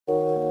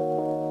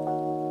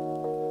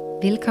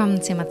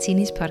Velkommen til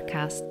Martinis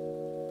podcast.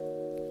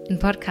 En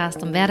podcast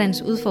om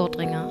hverdagens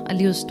udfordringer og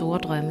livets store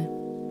drømme.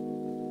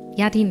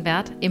 Jeg er din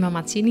vært, Emma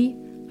Martini,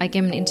 og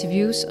igennem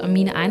interviews og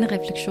mine egne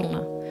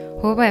refleksioner,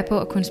 håber jeg på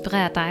at kunne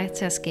inspirere dig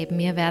til at skabe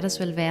mere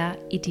hverdagsvelvære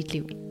i dit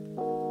liv.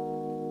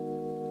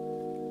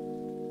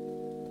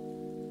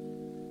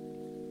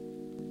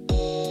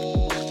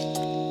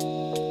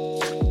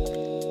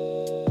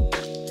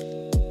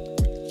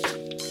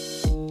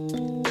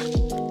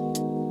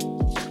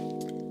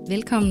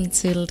 Velkommen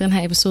til den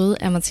her episode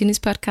af Martinis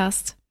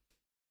podcast.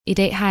 I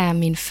dag har jeg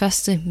min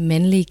første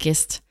mandlige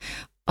gæst,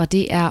 og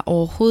det er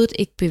overhovedet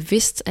ikke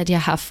bevidst, at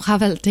jeg har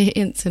fravalgt det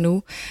indtil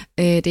nu.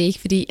 Det er ikke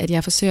fordi, at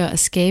jeg forsøger at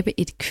skabe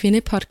et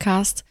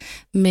kvindepodcast,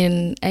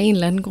 men af en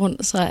eller anden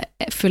grund, så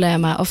føler jeg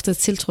mig ofte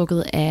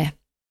tiltrukket af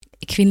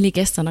kvindelige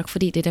gæster, nok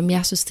fordi det er dem,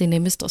 jeg synes, det er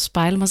nemmest at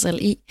spejle mig selv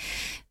i.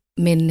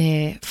 Men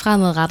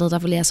fremadrettet, der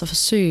vil jeg altså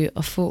forsøge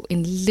at få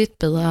en lidt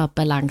bedre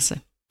balance.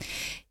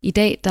 I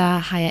dag der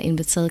har jeg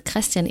inviteret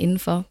Christian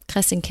indenfor.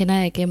 Christian kender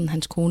jeg igennem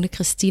hans kone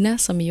Christina,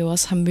 som I jo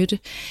også har mødt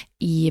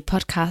i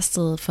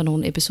podcastet for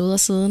nogle episoder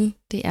siden.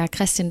 Det er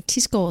Christian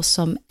Tisgaard,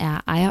 som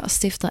er ejer og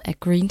stifter af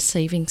Green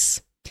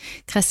Savings.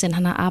 Christian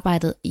han har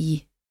arbejdet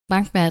i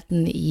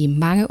bankverdenen i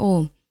mange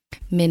år,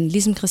 men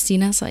ligesom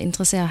Christina så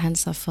interesserer han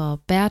sig for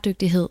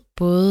bæredygtighed,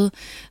 både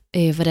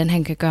hvordan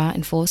han kan gøre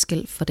en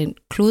forskel for den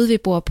klode, vi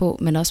bor på,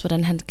 men også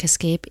hvordan han kan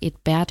skabe et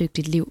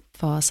bæredygtigt liv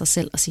for sig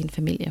selv og sin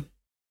familie.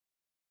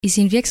 I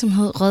sin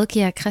virksomhed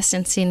rådgiver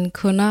Christian sine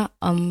kunder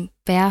om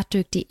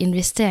bæredygtig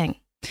investering.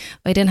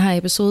 Og i den her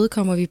episode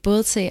kommer vi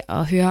både til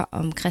at høre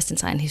om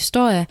Christians egen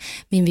historie,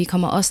 men vi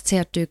kommer også til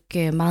at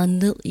dykke meget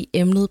ned i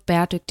emnet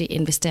bæredygtig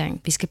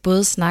investering. Vi skal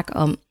både snakke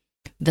om,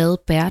 hvad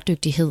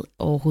bæredygtighed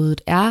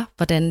overhovedet er,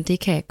 hvordan det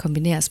kan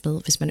kombineres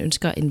med, hvis man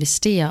ønsker at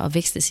investere og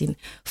vækste sin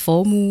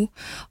formue.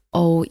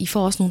 Og I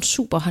får også nogle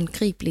super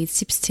håndgribelige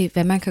tips til,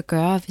 hvad man kan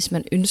gøre, hvis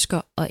man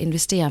ønsker at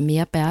investere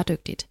mere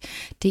bæredygtigt.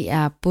 Det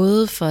er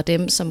både for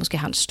dem, som måske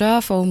har en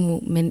større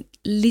formue, men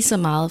lige så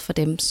meget for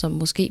dem, som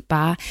måske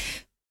bare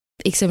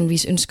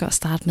eksempelvis ønsker at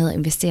starte med at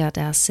investere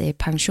deres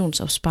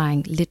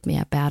pensionsopsparing lidt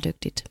mere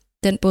bæredygtigt.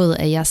 Den båd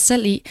er jeg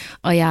selv i,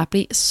 og jeg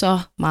blev så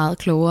meget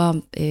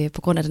klogere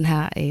på grund af den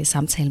her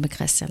samtale med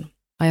Christian.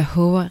 Og jeg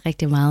håber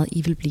rigtig meget,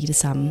 I vil blive det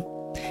samme.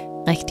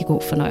 Rigtig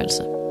god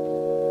fornøjelse.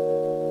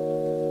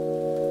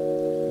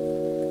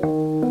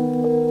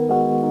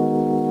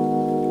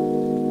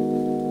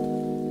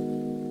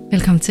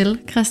 Velkommen til,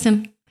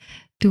 Christian.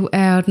 Du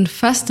er jo den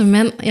første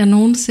mand, jeg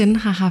nogensinde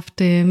har haft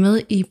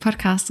med i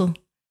podcastet.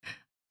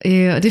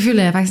 Og det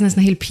føler jeg faktisk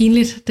næsten helt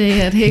pinligt. Der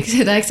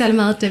er ikke særlig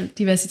meget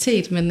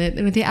diversitet,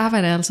 men det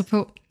arbejder jeg altså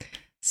på.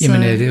 Så...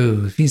 Jamen, det er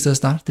jo et fint sted at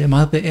starte. Det er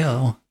meget beæret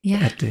over,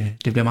 at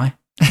det bliver mig.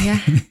 Ja.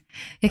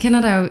 Jeg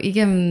kender dig jo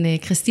igennem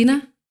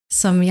Christina,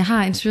 som jeg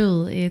har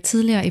interviewet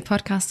tidligere i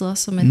podcastet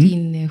også, som er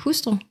din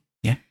hustru.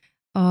 Ja.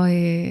 Og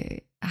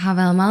har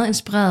været meget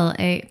inspireret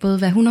af både,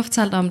 hvad hun har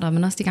fortalt om dig,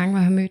 men også de gange, hvor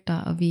jeg har mødt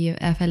dig, og vi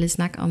er faldet i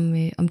snak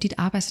om dit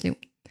arbejdsliv.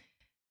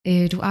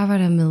 Du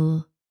arbejder med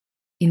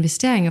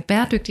investering og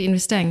bæredygtig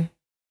investering,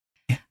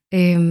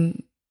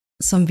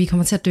 som vi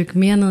kommer til at dykke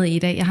mere ned i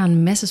dag. Jeg har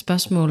en masse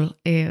spørgsmål.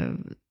 Jeg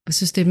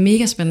synes, det er et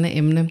mega spændende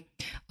emne,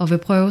 og vil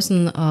prøve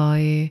sådan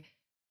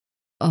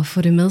at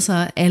få det med,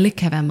 så alle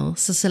kan være med.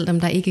 Så selv dem,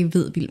 der ikke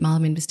ved vildt meget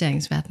om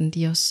investeringsverdenen,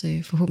 de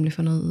også forhåbentlig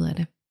får noget ud af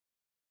det.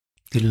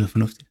 Det lyder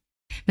fornuftigt.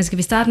 Men skal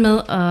vi starte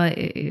med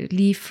at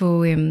lige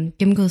få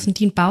gennemgået sådan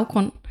din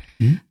baggrund,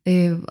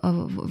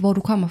 og hvor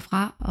du kommer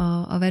fra,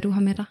 og hvad du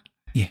har med dig?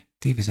 Ja,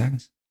 det kan vi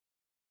sagtens.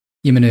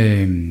 Jamen,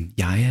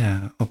 jeg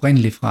er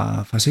oprindeligt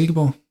fra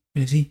Silkeborg,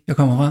 vil jeg sige. Jeg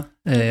kommer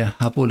fra. Jeg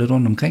har boet lidt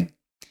rundt omkring,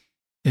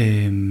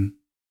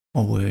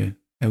 og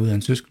er ude af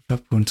en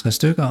søskendeflok på 60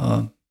 stykker,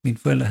 og mine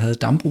forældre havde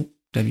dambrug,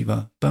 da vi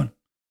var børn.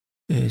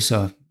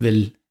 Så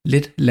vel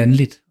lidt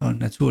landligt og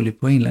naturligt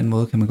på en eller anden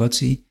måde, kan man godt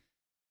sige,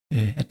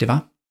 at det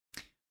var.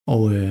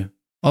 Og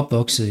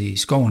opvokset i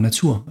skov og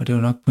natur, og det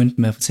var nok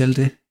pointen med at fortælle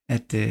det,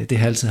 at det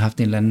har altid haft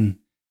en eller anden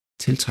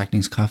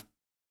tiltrækningskraft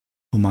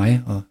på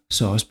mig, og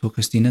så også på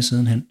Christina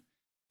sidenhen,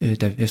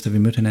 efter vi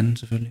mødte hinanden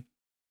selvfølgelig.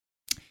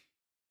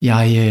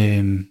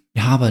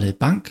 Jeg har arbejdet i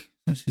bank,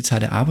 hvis vi tager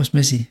det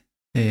arbejdsmæssigt.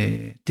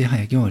 Det har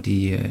jeg gjort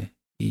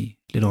i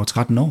lidt over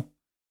 13 år,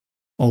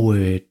 og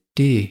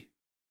det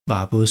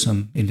var både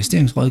som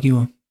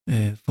investeringsrådgiver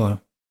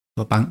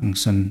for bankens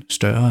sådan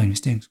større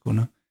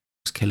investeringskunder,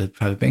 også kaldet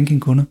private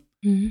banking kunder.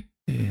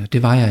 Og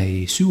det var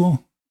jeg i 7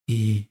 år,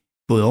 i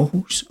både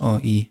Aarhus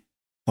og i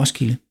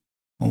Roskilde,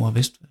 over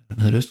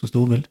øst for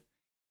Storebælt.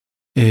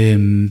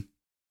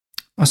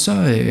 Og så,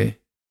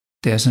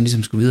 da jeg sådan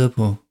ligesom skulle videre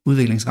på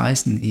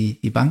udviklingsrejsen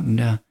i banken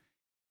der,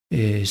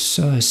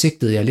 så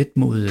sigtede jeg lidt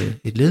mod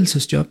et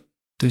ledelsesjob.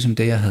 Det er som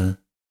det, jeg havde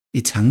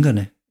i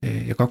tankerne,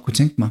 jeg godt kunne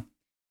tænke mig.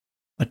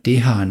 Og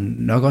det har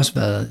nok også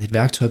været et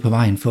værktøj på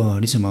vejen for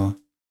ligesom at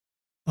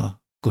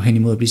gå hen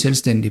imod at blive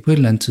selvstændig på et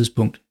eller andet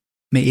tidspunkt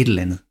med et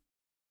eller andet.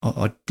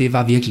 Og det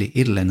var virkelig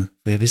et eller andet,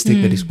 for jeg vidste ikke,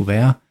 hvad det skulle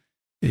være.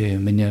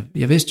 Men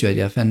jeg vidste jo, at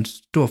jeg fandt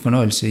stor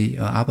fornøjelse i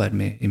at arbejde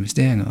med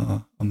investeringer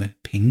og med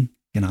penge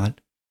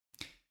generelt.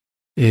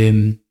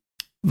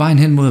 Vejen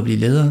hen mod at blive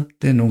leder,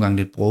 det er nogle gange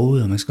lidt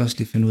broget, og man skal også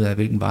lige finde ud af,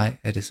 hvilken vej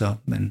er det så,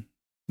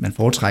 man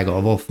foretrækker,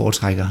 og hvor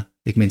foretrækker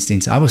ikke mindst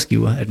ens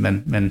arbejdsgiver, at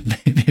man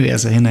bevæger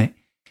sig henad.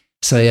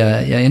 Så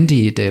jeg endte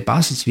i et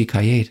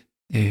barselsvikariat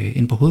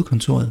inde på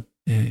hovedkontoret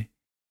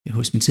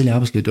hos min tidligere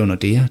arbejdsgiver, det var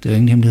Nordea, det var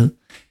ingen hemmelighed.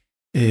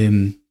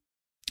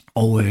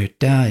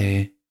 Der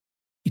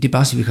i det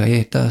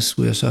barselsvikariat, der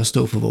skulle jeg så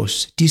stå for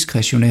vores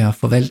diskretionære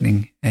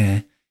forvaltning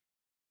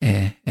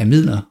af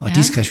midler, og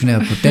diskretionære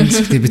på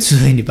dansk, det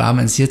betyder egentlig bare, at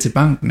man siger til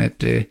banken,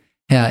 at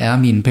her er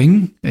mine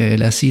penge,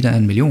 lad os sige, der er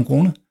 1 million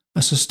kroner,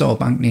 og så står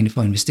banken egentlig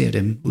for at investere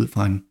dem ud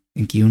fra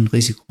en given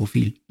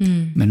risikoprofil,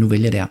 man nu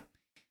vælger der.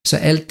 Så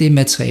alt det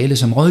materiale,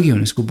 som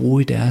rådgiverne skulle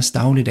bruge i deres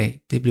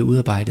dagligdag, det blev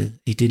udarbejdet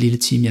i det lille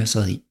team, jeg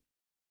sad i.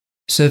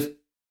 Så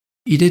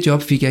i det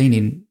job fik jeg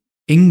egentlig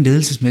ingen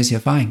ledelsesmæssig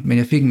erfaring, men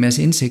jeg fik en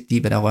masse indsigt i,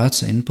 hvad der rørte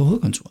sig inde på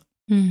hovedkontoret.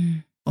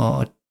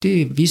 Og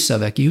det viste sig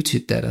at være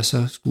givetigt, da der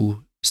så skulle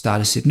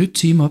startes et nyt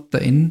team op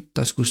derinde,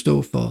 der skulle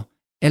stå for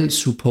al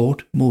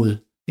support mod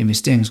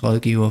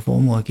investeringsrådgivere,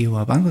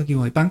 formuerådgivere og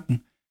bankrådgivere i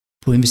banken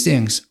på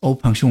investerings- og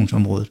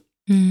pensionsområdet.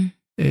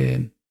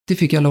 Det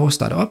fik jeg lov at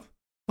starte op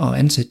og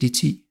ansætte de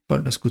 10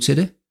 folk, der skulle til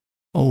det.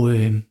 Og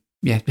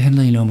det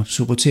handlede egentlig om at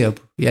supportere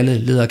i alle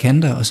ledere og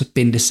kanter, og så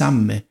binde det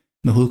sammen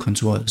med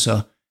hovedkontoret,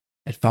 så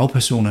at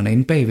fagpersonerne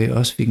inde bagved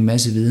også fik en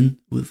masse viden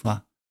ud fra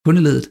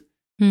kundeledet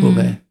på,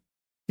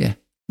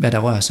 hvad der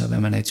rører sig, hvad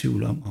man er i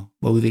tvivl om, og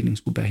hvor udviklingen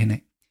skulle bære henad.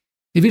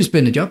 Det er et vildt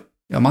spændende job.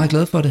 Jeg var meget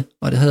glad for det,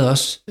 og det havde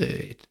også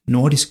et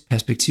nordisk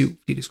perspektiv,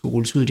 fordi det skulle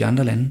rulles ud i de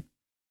andre lande.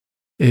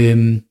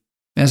 Men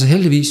altså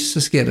heldigvis, så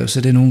sker der jo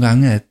så det nogle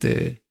gange,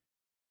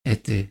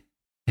 at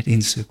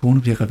ens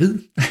kone bliver gravid.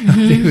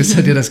 Det er jo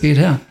så det, der skete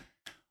her.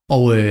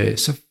 Og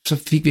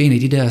så fik vi en af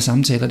de der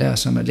samtaler der,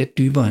 som er lidt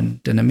dybere end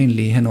den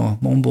almindelige hen over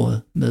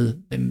morgenbordet, med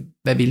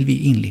hvad vil vi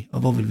egentlig, og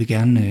hvor vil vi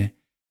gerne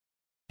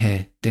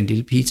have den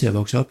lille pige til at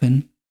vokse op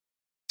henne.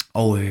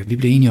 Og vi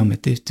blev enige om,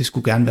 at det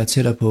skulle gerne være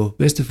tættere på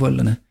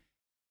bedsteforældrene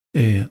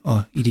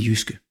og i det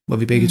jyske, hvor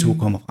vi begge to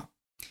kommer fra.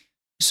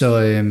 Så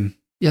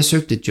jeg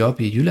søgte et job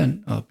i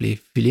Jylland og blev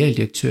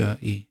filialdirektør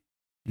i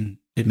en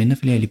lidt mindre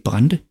filial i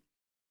Brande.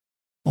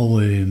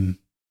 Og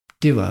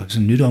det var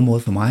sådan et nyt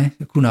område for mig.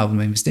 Jeg kunne arbejde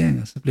med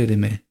investeringer, så blev det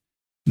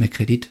med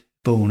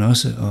kreditbogen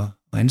også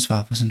og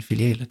ansvar for sådan en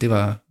filial. Og det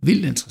var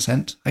vildt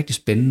interessant, rigtig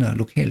spændende og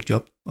lokalt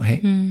job at have.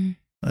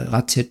 Og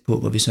ret tæt på,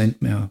 hvor vi så endte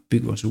med at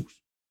bygge vores hus.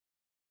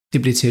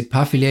 Det blev til et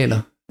par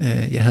filialer,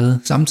 jeg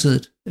havde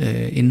samtidig,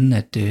 inden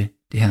at det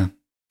her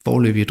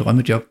foreløbige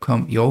drømmejob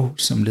kom i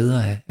Aarhus som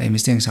leder af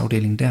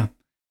investeringsafdelingen der.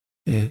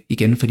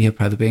 Igen for de her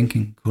private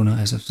banking kunder,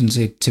 altså sådan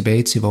set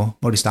tilbage til,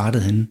 hvor det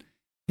startede henne.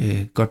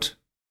 Godt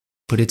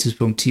på det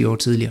tidspunkt 10 år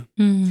tidligere.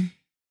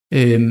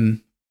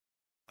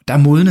 Der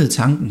modnede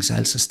tanken sig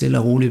altså stille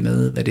og roligt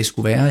med, hvad det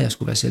skulle være, jeg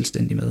skulle være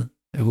selvstændig med.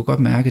 Jeg kunne godt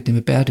mærke, at det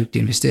med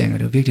bæredygtige investeringer,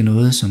 det var virkelig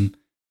noget, som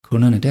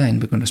kunderne derinde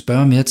begyndte at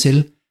spørge mere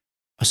til,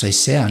 og så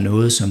især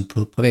noget, som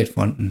på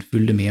privatfronten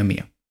fyldte mere og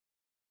mere.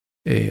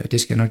 Og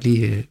det skal jeg nok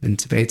lige vende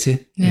tilbage til.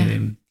 Ja.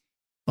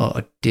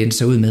 Og det endte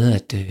så ud med,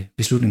 at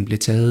beslutningen blev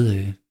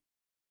taget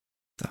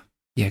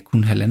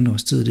kun 1,5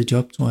 års tid i det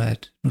job, tror jeg,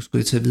 at nu skulle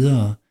jeg tage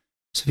videre, og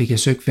så fik jeg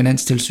søgt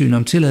Finanstilsynet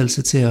om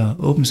tilladelse til at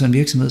åbne sådan en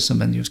virksomhed, som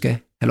man jo skal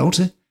have lov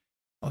til,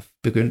 og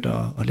begyndte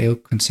at lave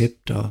et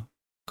koncept og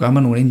gøre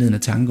mig nogle indledende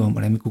tanker om,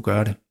 hvordan vi kunne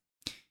gøre det.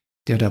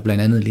 Det var der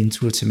blandt andet lige en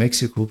tur til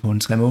Mexico på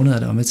 3 måneder,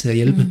 der var med til at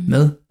hjælpe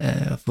med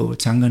at få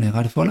tankerne i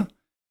rette folder.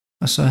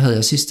 Og så havde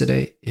jeg sidste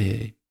dag,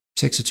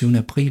 26.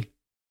 april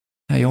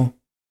her i år,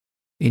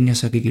 inden jeg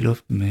så gik i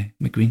luften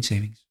med Green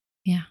Savings.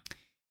 Ja.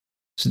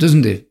 Så det er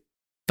sådan det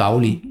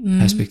daglige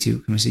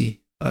perspektiv, kan man sige.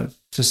 Og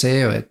så sagde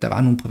jeg jo, at der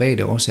var nogle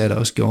private årsager, der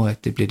også gjorde,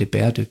 at det blev det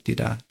bæredygtige,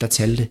 der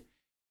talte.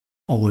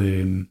 Og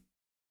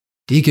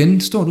det er igen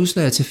et stort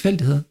udslag af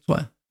tilfældighed, tror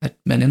jeg, at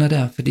man ender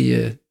der, fordi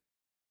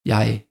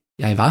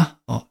jeg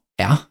var og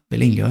er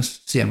vel egentlig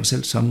også, ser jeg mig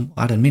selv som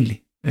ret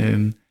almindelig.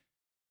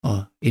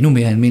 Og endnu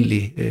mere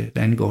almindelig,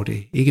 hvad angår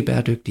det ikke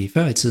bæredygtige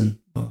før i tiden,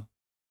 hvor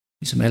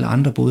ligesom alle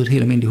andre boede et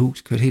helt almindeligt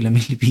hus, kørte helt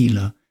almindelig bil,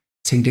 og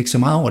tænkte ikke så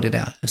meget over det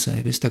der. Altså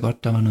jeg vidste da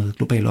godt, der var noget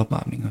global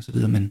opvarmning og så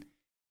videre, men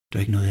det var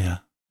ikke noget, jeg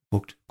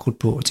brugt krudt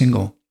på at tænke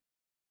over.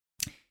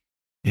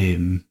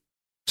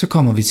 Så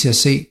kommer vi til at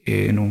se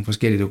nogle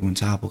forskellige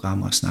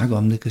dokumentarprogrammer og snakke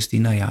om det,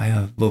 Christina og jeg,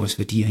 og hvor vores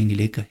værdier egentlig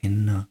ligger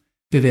henne, og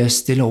bevæge os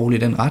stille og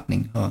roligt i den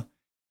retning, og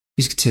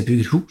vi skal til at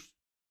bygge et hus,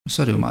 og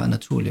så er det jo meget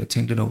naturligt at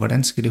tænke lidt over,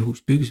 hvordan skal det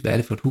hus bygges, hvad er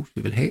det for et hus,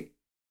 vi vil have,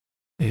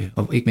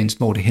 og ikke mindst,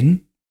 hvor det er henne.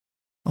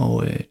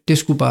 Og det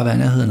skulle bare være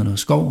nærheden af noget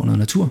skov og noget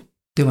natur.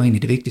 Det var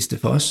egentlig det vigtigste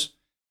for os.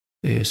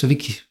 Så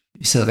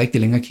vi sad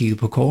rigtig længe og kiggede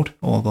på kort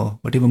over,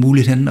 hvor det var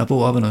muligt henne at bo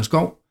op ad noget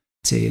skov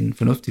til en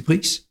fornuftig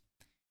pris.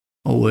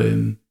 Og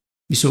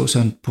vi så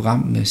sådan et program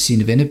med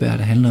Signe Wenneberg,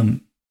 der handler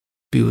om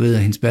byggeriet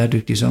af hendes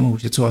bæredygtige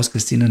sommerhus. Jeg tror også,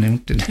 Christina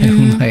nævnte det,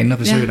 hun var inde og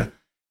besøgte dig.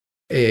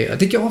 Og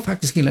det gjorde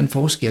faktisk en eller anden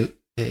forskel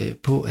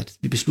på, at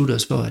vi besluttede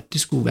os for, at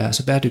det skulle være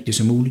så bæredygtigt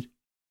som muligt.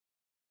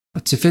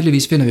 Og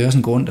tilfældigvis finder vi også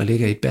en grund, der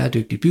ligger i et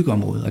bæredygtigt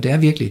byggeområde, og det er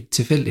virkelig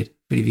tilfældigt,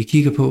 fordi vi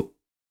kigger på,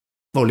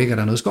 hvor ligger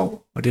der noget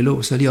skov, og det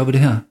lå så lige oppe i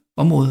det her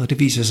område, og det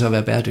viser sig at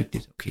være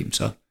bæredygtigt. Okay,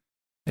 så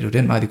er det jo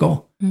den vej, vi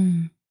går.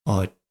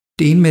 Og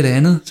det ene med det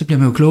andet, så bliver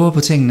man jo klogere på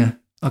tingene,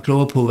 og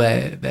klogere på,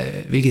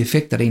 hvilke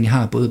effekter det egentlig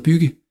har, både at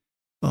bygge,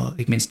 og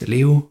ikke mindst at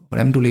leve,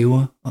 hvordan du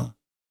lever, og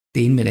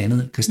det ene med det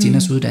andet.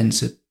 Christinas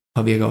uddannelse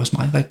påvirker også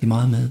mig rigtig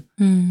meget med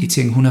de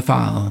ting, hun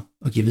erfarer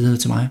og giver videre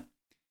til mig.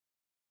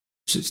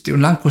 Så det er jo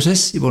en lang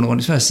proces i bund og grund.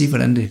 Det er svært at sige,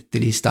 hvordan det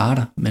lige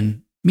starter,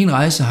 men min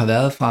rejse har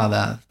været fra at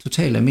være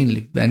totalt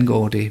almindelig, hvad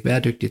angår det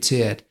bæredygtige, til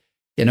at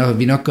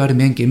vi nok gør det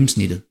mere end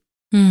gennemsnittet.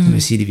 Så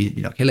vil sige, vi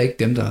er nok heller ikke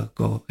dem, der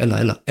går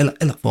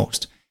aller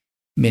forrest.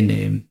 Men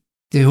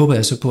det håber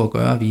jeg så på at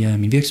gøre via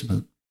min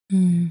virksomhed,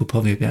 på at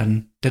påvirke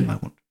verden den vej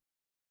rundt.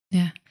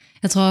 Ja,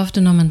 jeg tror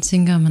ofte, når man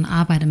tænker, at man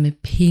arbejder med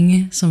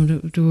penge,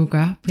 som du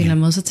gør på en eller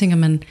anden måde, så tænker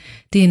man,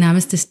 det er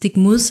nærmest det stik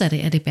modsatte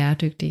af det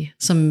bæredygtige,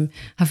 som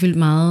har fyldt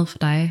meget for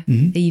dig,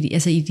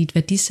 i dit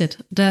værdisæt.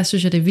 Der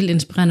synes jeg, det er vildt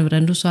inspirerende,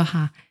 hvordan du så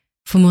har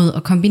formået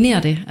at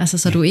kombinere det, altså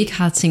så du ikke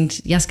har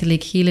tænkt, jeg skal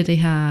lægge hele det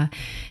her,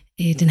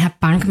 den her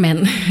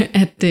bankmand,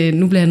 at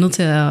nu bliver jeg nødt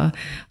til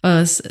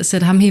at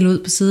sætte ham helt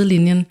ud på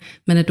sidelinjen,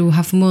 men at du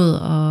har formået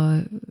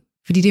at,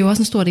 fordi det er jo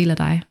også en stor del af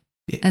dig,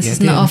 altså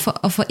sådan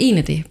at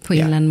forene det på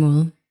en eller anden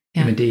måde.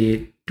 Ja. Men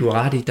du har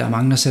ret i, der er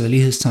mange, der sætter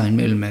lighedstegn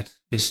mellem, at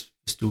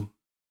hvis du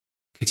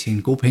kan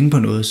tjene gode penge på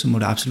noget, så må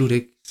det absolut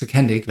ikke, så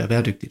kan det ikke være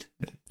bæredygtigt.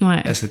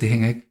 Nej. Altså det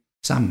hænger ikke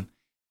sammen.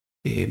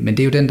 Men det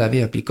er jo den, der er ved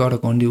at blive godt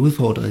og grundigt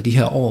udfordret i de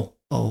her år,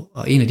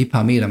 og en af de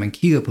parametre, man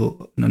kigger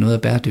på, når noget er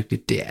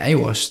bæredygtigt, det er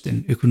jo også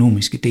den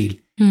økonomiske del.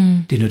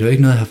 Det er jo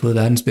ikke noget, der har fået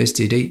verdens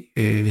bedste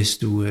idé, hvis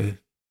du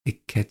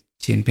ikke kan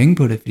tjene penge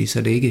på det, fordi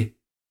så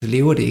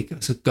lever det ikke,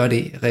 og så gør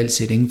det reelt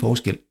set ingen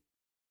forskel.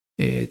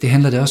 Det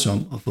handler det også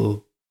om at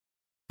få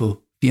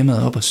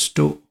firmaet op at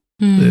stå,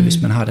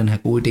 hvis man har den her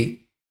gode idé,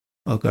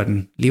 og gøre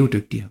den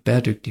levedygtig og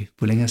bæredygtig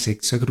på længere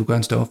sigt, så kan du gøre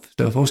en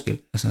større forskel.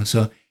 Altså,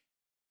 så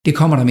det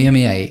kommer der mere og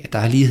mere af, at der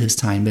er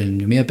lighedstegn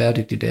mellem, jo mere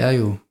bæredygtigt det er,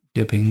 jo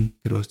flere penge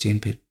kan du også tjene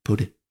på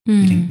det i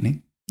længden,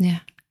 ikke? Ja.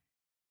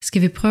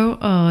 Skal vi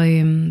prøve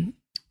at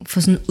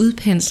få sådan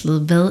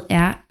udpenslet, hvad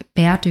er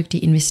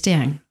bæredygtig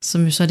investering,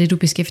 som jo så er det, du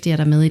beskæftiger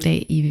dig med i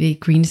dag ved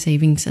Green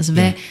Savings. Altså,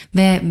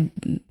 hvad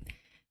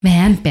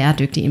er en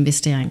bæredygtig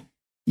investering?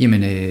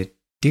 Jamen,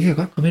 det kan jeg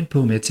godt komme ind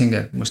på, men jeg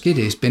tænker, måske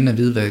det er spændende at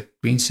vide, hvad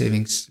Green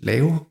Savings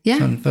laver. Ja,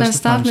 lad os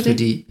starte med det.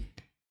 Fordi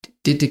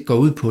det går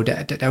ud på,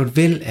 der er jo et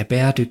væld af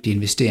bæredygtige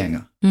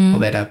investeringer, og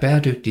hvad der er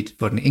bæredygtigt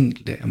for den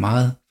enkelte er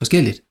meget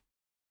forskelligt.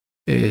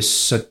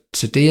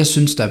 Så det, jeg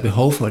synes, der er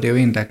behov for, det er jo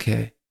en, der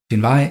kan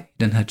finde vej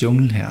i den her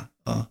jungle her,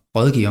 og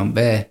rådgive om,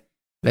 hvad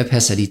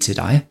passer lige til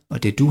dig,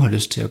 og det du har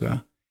lyst til at gøre.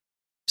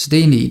 Så det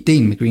er egentlig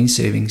ideen med Green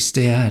Savings,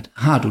 det er, at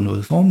har du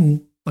noget formue,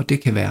 og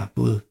det kan være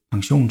både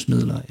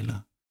pensionsmidler, eller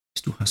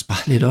hvis du har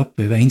sparet lidt op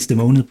hver eneste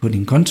måned på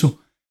din konto,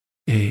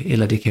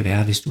 eller det kan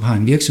være, hvis du har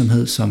en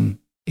virksomhed, som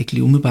ikke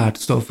lige umiddelbart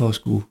står for at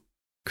skulle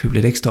købe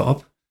lidt ekstra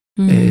op,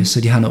 så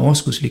de har noget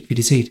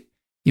overskudslikviditet,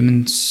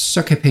 jamen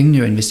så kan pengene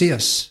jo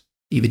investeres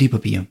i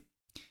værdipapirer.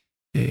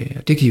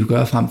 Det kan I jo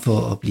gøre frem for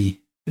at blive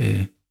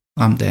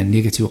ramt af en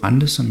negativ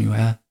rente, som jo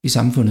er i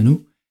samfundet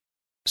nu.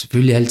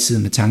 Selvfølgelig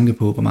altid med tanke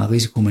på, hvor meget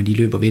risiko man lige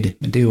løber ved det,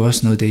 men det er jo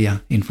også noget det, jeg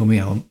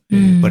informerer om,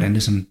 hvordan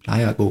det sådan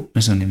plejer at gå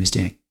med sådan en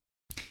investering.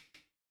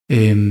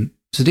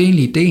 Så det er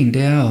egentlig ideen,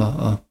 det er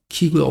at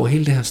kigge ud over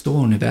hele det her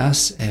store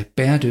univers af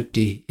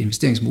bæredygtige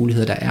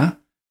investeringsmuligheder, der er,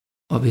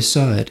 og hvis så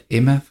at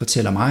Emma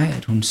fortæller mig,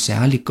 at hun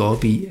særligt går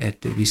op i,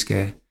 at vi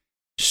skal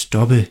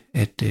stoppe,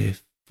 at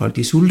folk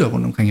de sulter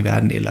rundt omkring i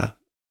verden, eller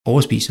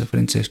overspiser for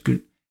den sags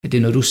skyld, at det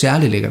er noget, du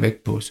særligt lægger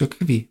vægt på, så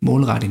kan vi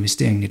målrette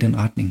investeringen i den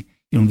retning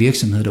i nogle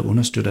virksomheder, der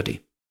understøtter det.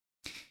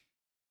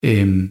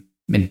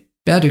 Men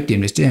bæredygtige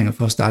investeringer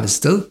for at starte et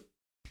sted,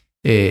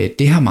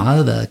 det har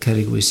meget været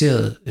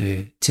kategoriseret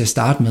til at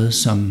starte med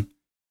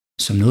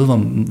som noget,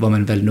 hvor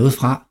man valgte noget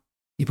fra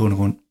i bund og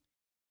grund.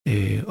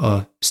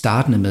 Og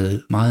startende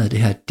med meget af det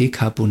her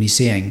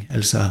dekarbonisering,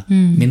 altså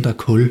mindre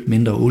kul,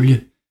 mindre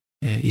olie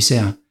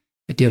især,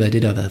 at det har været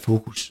det, der har været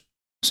fokus.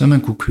 Så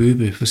man kunne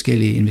købe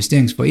forskellige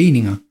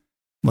investeringsforeninger,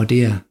 hvor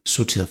det er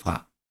sorteret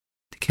fra.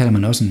 Det kalder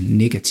man også en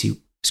negativ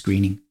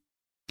screening.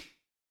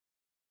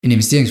 En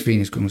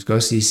investeringsforening skulle måske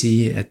også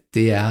sige, at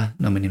det er,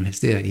 når man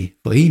investerer i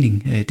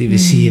forening. Det vil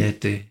sige,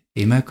 at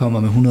Emma kommer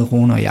med 100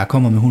 kroner, og jeg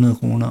kommer med 100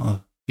 kroner, og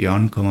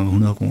Bjørn kommer med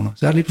 100 kroner.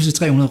 Så er det lige pludselig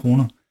 300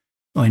 kroner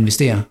at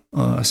investere,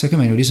 og så kan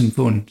man jo ligesom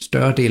få en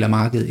større del af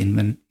markedet,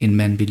 end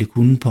man ville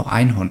kunne på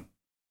egen hånd.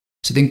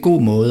 Så det er en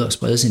god måde at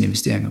sprede sine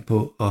investeringer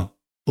på, og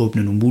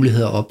åbne nogle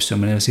muligheder op, som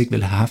man ellers ikke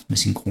ville have haft med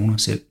sine kroner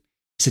selv.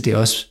 Så det er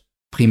også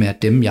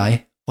primært dem,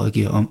 jeg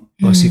rådgiver om,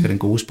 og sikre den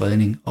gode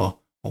spredning, og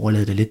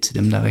overlade det lidt til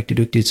dem, der er rigtig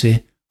dygtige til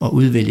at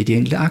udvælge de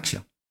enkelte aktier,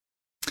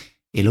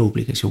 eller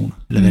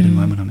obligationer, eller hvad det nu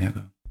er, man har med at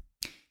gøre.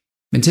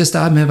 Men til at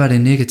starte med, var det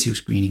en negativ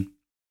screening.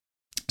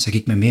 Så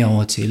gik man mere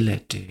over til,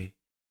 at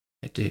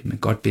man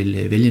godt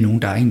ville vælge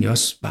nogen, der egentlig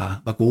også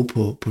var gode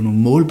på nogle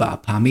målbare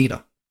parametre.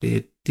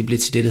 Det blev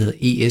til det, der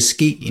hedder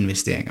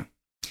ESG-investeringer.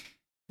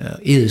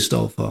 E'et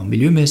står for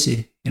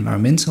miljømæssig,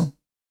 environmental,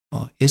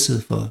 og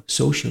S'et for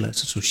social,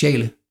 altså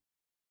sociale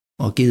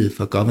og G'et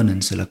for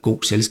governance, eller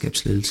god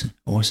selskabsledelse,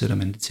 oversætter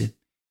man det til.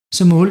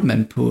 Så målte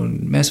man på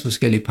en masse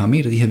forskellige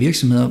parametre de her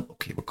virksomheder.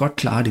 Okay, hvor godt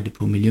klarer de det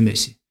på en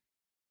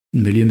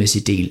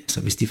miljømæssig del.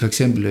 Altså hvis de for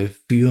eksempel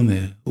fyrer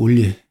med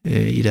olie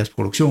i deres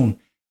produktion,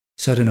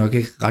 så er det nok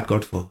ikke ret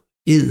godt for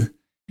E'et.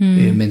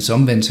 Men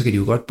som omvendt, så kan de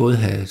jo godt både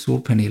have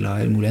solpaneler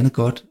og alt muligt andet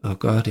godt, og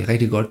gøre det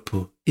rigtig godt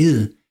på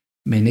E'et,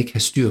 men ikke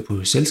have styr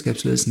på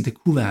selskabsledelsen. Det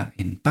kunne være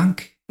en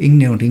bank, ingen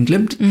nævnt, ingen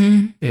glemt,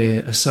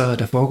 og så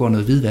der foregår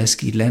noget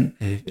hvidvask i et land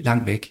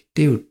langt væk.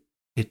 Det er jo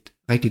et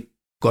rigtig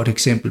godt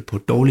eksempel på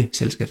dårlig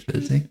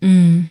selskabsledelse.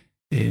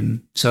 Ikke?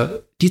 Så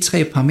de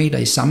 3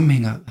 parametre i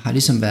sammenhænger har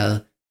ligesom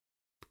været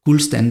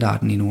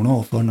guldstandarden i nogle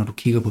år for, når du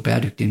kigger på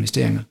bæredygtige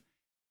investeringer.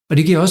 Og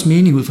det giver også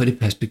mening ud fra det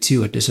perspektiv,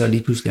 at det så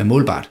lige pludselig er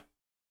målbart.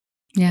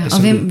 Ja,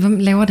 og hvem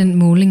laver den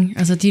måling?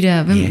 Altså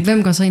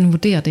hvem går så ind og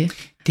vurderer det?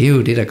 Det er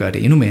jo det, der gør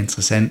det endnu mere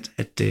interessant,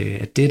 at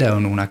det er der jo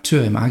nogle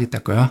aktører i markedet, der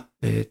gør.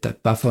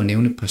 Bare for at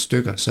nævne et par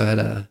stykker, så er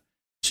der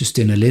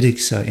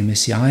Sustainalytics og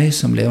MSCI,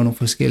 som laver nogle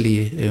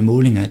forskellige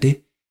målinger af det.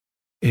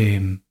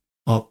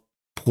 Og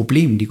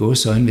problemet i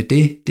gåseøjne ved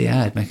det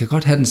er, at man kan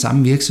godt have den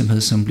samme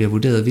virksomhed, som bliver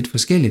vurderet vidt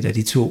forskelligt af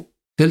de 2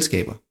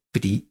 selskaber,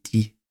 fordi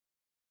de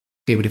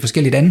griber det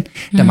forskelligt an.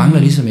 Der mangler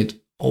ligesom et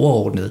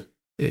overordnet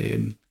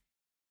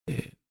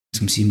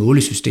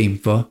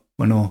målesystem for,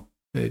 hvornår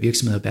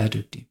virksomheder er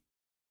bæredygtige.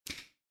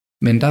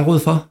 Men der er råd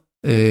for.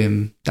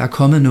 Der er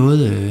kommet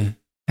noget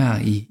her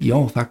i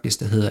år faktisk,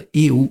 der hedder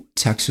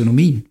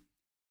EU-taksonomien,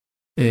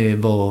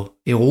 hvor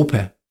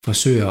Europa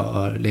forsøger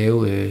at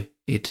lave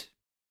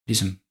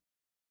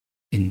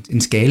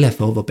en skala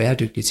for, hvor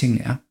bæredygtige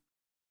tingene er.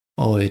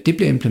 Og det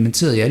bliver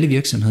implementeret i alle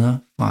virksomheder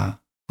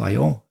fra i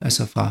år,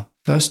 altså fra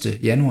 1.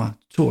 januar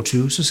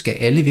 2022, så skal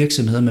alle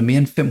virksomheder med mere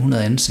end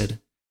 500 ansatte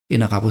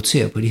ind og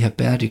rapportere på de her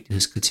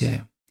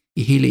bæredygtighedskriterier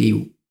i hele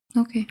EU.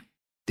 Okay.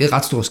 Det er et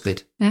ret stort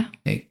skridt. Ja.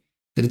 Ikke?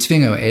 Så det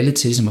tvinger jo alle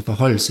til ligesom at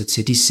forholde sig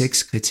til de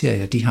 6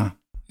 kriterier, de har.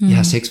 De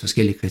har 6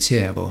 forskellige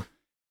kriterier, hvor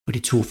de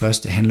 2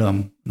 første handler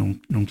om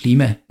nogle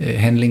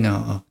klimahandlinger,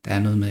 og der er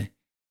noget med,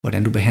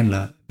 hvordan du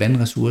behandler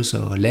vandressourcer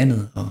og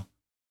landet, og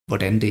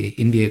hvordan det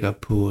indvirker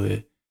på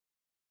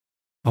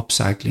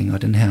upcycling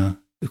og den her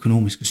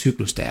økonomiske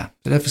cyklus, der er.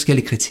 Så der er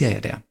forskellige kriterier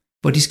der,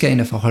 hvor de skal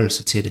ind og forholde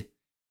sig til det.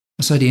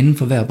 Og så er det inden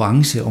for hver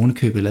branche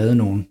ovenikøbet lavet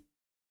nogle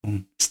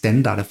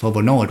standarder for,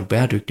 hvornår er du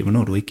bæredygtig,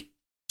 hvornår er du ikke.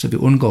 Så vi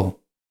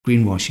undgår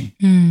greenwashing.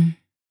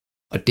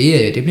 Og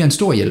det bliver en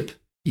stor hjælp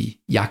i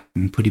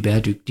jagten på de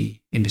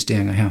bæredygtige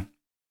investeringer her.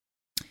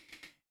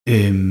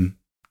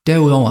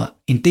 Derudover,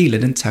 en del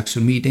af den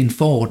taksonomi, det er en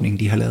forordning,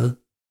 de har lavet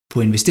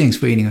på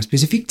investeringsforeninger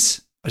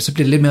specifikt, og så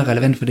bliver det lidt mere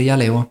relevant for det, jeg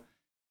laver.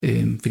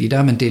 Fordi der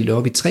er man delt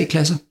op i 3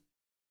 klasser.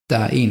 Der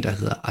er en, der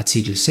hedder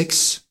artikel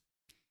 6,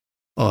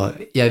 og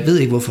jeg ved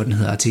ikke, hvorfor den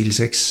hedder artikel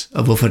 6,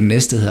 og hvorfor den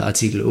næste hedder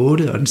artikel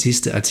 8, og den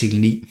sidste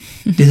artikel 9.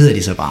 Det hedder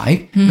de så bare,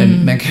 ikke?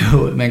 Men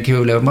man kan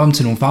jo lave dem om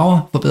til nogle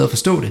farver, for bedre at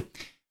forstå det.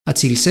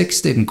 Artikel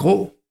 6, det er den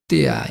grå.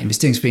 Det er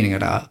investeringsforeninger,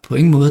 der på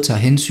ingen måde tager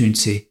hensyn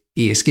til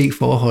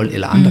ESG-forhold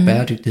eller andre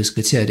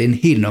bæredygtighedskriterier. Det er en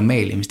helt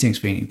normal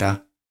investeringsforening, der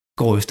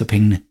går efter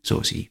pengene, så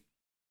at sige.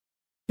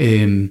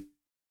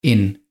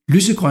 En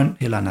lysegrøn,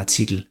 eller en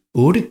artikel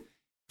 8,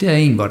 det er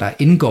en, hvor der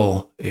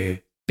indgår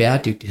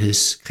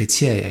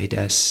bæredygtighedskriterier i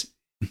deres,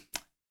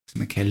 som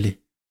man kalder det,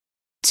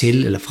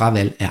 til- eller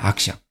fravalg af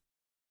aktier,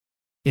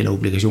 eller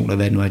obligationer,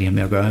 hvad det nu er, de har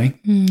med at gøre. Ikke?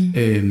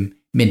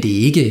 Men det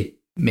er ikke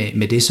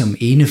med det som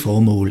ene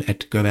formål,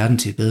 at gøre verden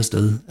til et bedre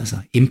sted, altså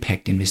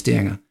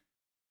impact-investeringer,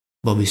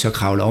 hvor vi så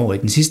kravler over i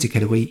den sidste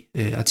kategori,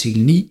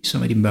 artikel 9,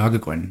 som er de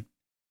mørkegrønne.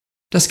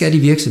 Der skal de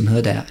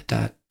virksomheder,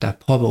 der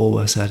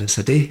påberåber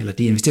sig det, eller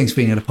de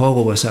investeringsforeninger, der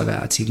påberåber sig at være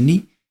artikel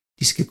 9,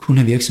 de skal kun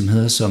have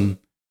virksomheder, som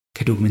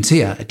kan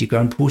dokumentere, at de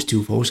gør en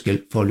positiv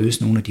forskel for at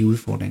løse nogle af de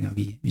udfordringer,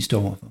 vi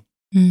står overfor.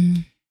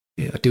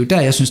 Og det er jo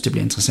der, jeg synes, det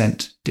bliver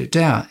interessant. Det er jo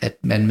der, at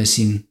man med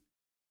sine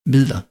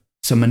midler,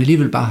 som man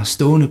alligevel bare har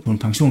stående på en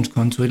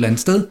pensionskonto et eller andet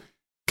sted,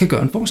 kan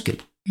gøre en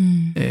forskel.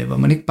 Hvor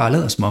man ikke bare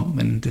lader som om,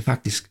 men det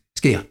faktisk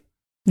sker.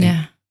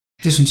 Ja.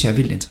 Det synes jeg er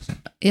vildt interessant.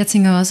 Jeg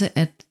tænker også,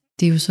 at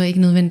det er jo så ikke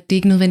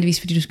nødvendigvis,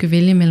 fordi du skal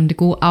vælge mellem det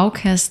gode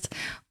afkast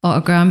og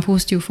at gøre en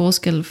positiv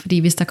forskel, fordi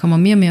hvis der kommer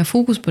mere og mere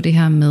fokus på det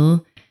her med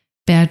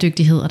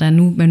bæredygtighed, og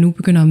man nu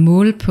begynder at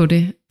måle på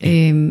det,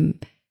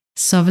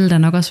 så vil der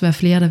nok også være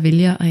flere, der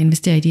vælger at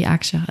investere i de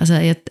aktier.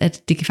 Altså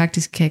at det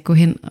faktisk kan gå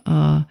hen,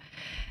 og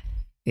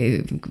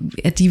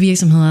at de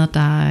virksomheder,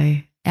 der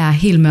er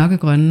helt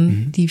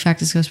mørkegrønne, de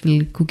faktisk også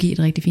vil kunne give et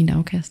rigtig fint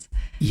afkast.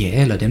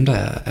 Ja, eller dem, der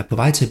er på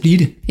vej til at blive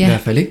det, i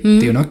hvert fald. Ikke?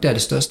 Det er jo nok der,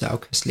 det største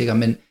afkast ligger,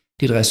 men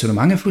dit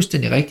ræsonnement er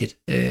fuldstændig rigtigt.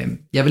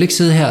 Jeg vil ikke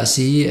sidde her og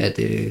sige,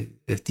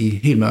 at de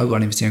helt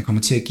mørkegrønne investeringer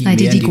kommer til at give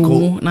mere end de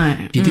grå.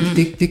 Nej.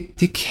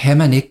 Det kan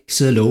man ikke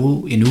sidde og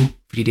love endnu,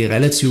 fordi det er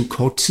relativt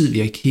kort tid, vi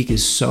har kigget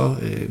så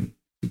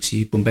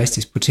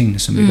bombastisk på tingene,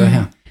 som vi gør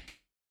her.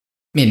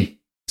 Men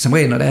som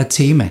regel, når der er et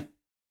tema,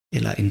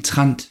 eller en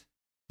trend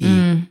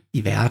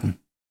i verden,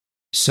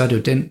 så er det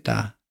jo den,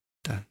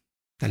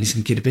 der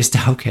ligesom giver det bedste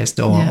afkast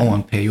over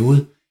en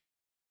periode.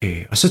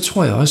 Og så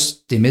tror jeg også,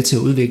 det er med til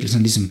at udvikle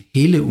sådan ligesom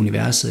hele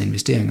universet af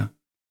investeringer.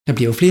 der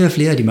bliver jo flere og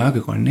flere af de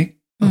mørkegrønne, ikke?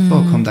 Og for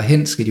at komme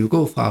derhen, skal de jo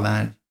gå fra at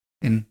være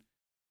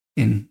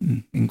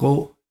en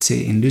grå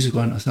til en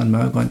lysegrøn, og så en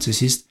mørkegrøn til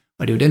sidst.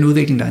 Og det er jo den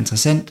udvikling, der er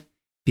interessant.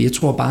 For jeg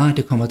tror bare, at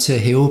det kommer til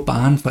at hæve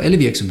barren for alle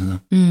virksomheder.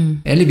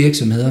 Alle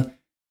virksomheder,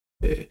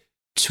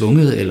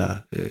 tvunget eller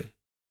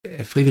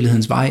af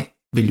frivillighedens vej,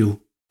 vil jo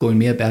gå i en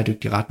mere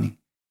bæredygtig retning.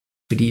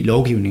 Fordi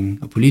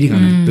lovgivningen og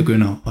politikerne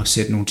begynder at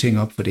sætte nogle ting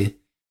op for det.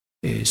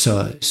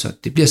 Så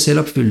det bliver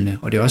selvopfyldende,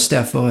 og det er også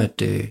derfor, at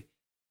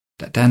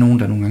der er nogen,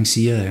 der nogle gange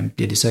siger,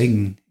 bliver det så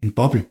ikke en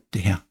boble,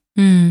 det her?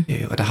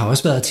 Og der har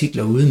også været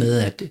artikler ude med,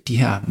 at de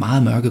her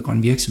meget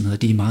mørkegrønne virksomheder,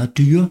 de er meget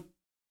dyre,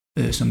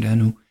 som det er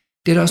nu.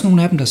 Det er der også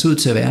nogle af dem, der ser ud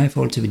til at være i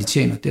forhold til, hvad de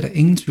tjener. Det er der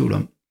ingen tvivl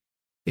om.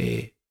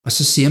 Og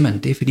så siger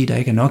man, det er fordi, der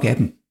ikke er nok af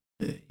dem.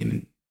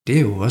 Jamen, det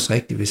er jo også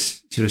rigtigt,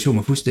 hvis situationen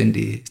er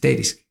fuldstændig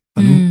statisk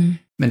fra nu.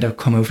 Men der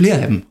kommer jo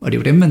flere af dem, og det er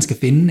jo dem, man skal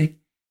finde, ikke?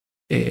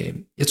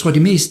 Jeg tror,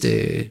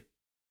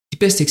 de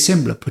bedste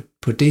eksempler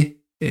på det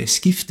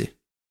skifte,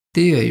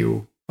 det er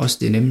jo også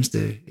det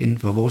nemmeste inden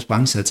for vores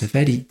branche at tage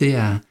fat i, det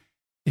er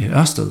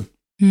Ørsted.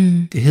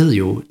 Det hed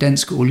jo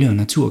Dansk Olie- og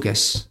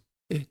Naturgas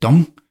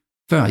DONG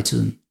før i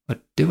tiden, og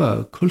det var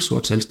et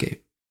kulsort selskab.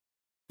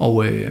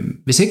 Og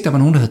hvis ikke der var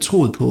nogen, der havde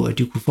troet på, at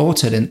de kunne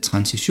foretage den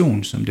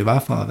transition, som det var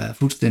fra at være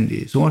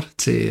fuldstændig sort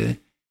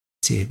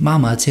til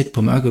meget, meget tæt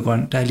på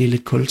mørkegrøn, der er lige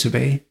lidt kul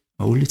tilbage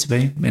og olie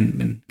tilbage,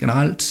 men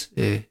generelt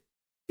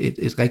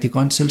et rigtig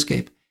grønt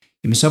selskab,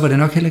 jamen så var det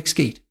nok heller ikke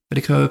sket, for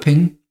det kræver jo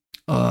penge,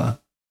 og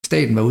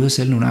staten var ude at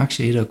sælge nogle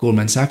aktier i det, og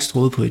Goldman Sachs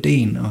troede på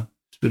ideen og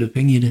spyttede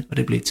penge i det, og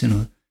det blev til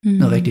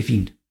noget rigtig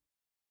fint.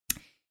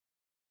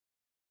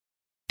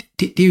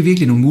 Det er jo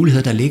virkelig nogle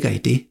muligheder, der ligger i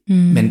det,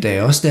 men der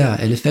er også der,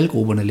 alle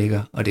faldgrupperne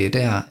ligger, og det er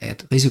der,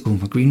 at risikoen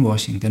for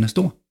greenwashing, den er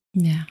stor.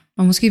 Ja,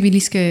 og måske vi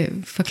lige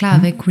skal forklare,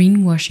 hvad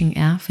greenwashing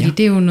er, fordi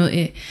det er jo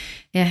noget,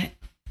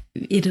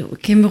 et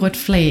kæmpe rødt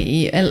flag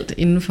i alt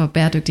inden for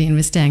bæredygtig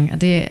investering,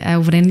 og det er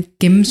jo, hvordan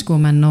gennemskuer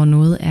man, når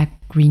noget er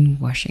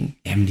greenwashing.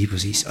 Jamen lige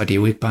præcis, og det er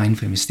jo ikke bare inden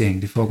for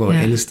investering, det foregår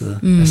alle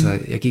steder. Altså,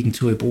 jeg gik en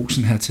tur i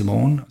Brugsen her til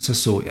morgen, og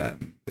så jeg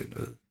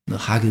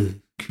noget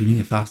hakket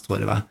kyllingefars, tror jeg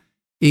det var.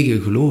 Ikke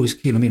økologisk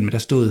helt almindeligt, men der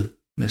stod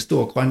med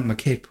stor grøn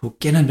markat på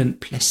genanvendt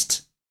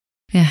plast.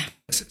 Ja.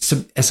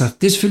 Altså,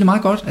 det er selvfølgelig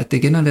meget godt, at det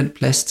er genanvendt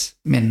plast,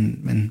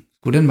 men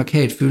skulle den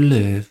markat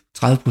fylde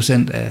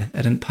 30%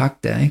 af den pakke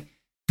der, ikke?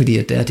 Fordi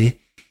at det er det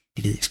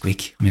ved jeg sgu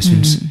ikke, om jeg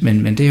synes.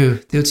 Men det er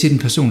jo tit en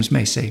personlig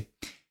smagssag.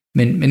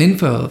 Men inden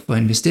for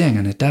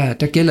investeringerne,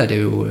 der gælder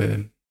det jo,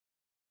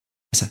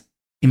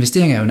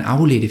 investering er jo en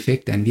afledt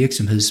effekt af en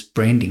virksomheds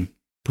branding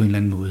på en eller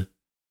anden måde.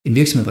 En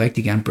virksomhed vil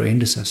rigtig gerne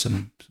brande sig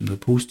som noget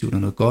positivt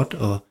og noget godt,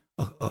 og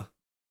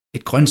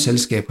et grønt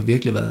selskab har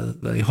virkelig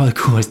været i høj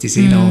kurs de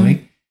senere år,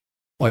 ikke?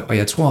 Og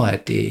jeg tror,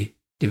 at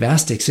det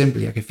værste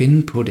eksempel, jeg kan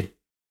finde på det,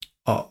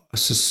 og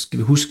så skal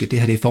vi huske, at det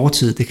her det er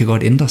fortid, det kan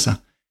godt ændre sig,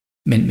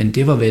 men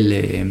det var vel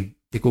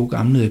det gode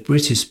gamle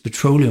British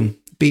Petroleum,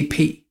 BP,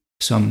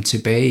 som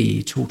tilbage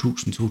i 2000-2001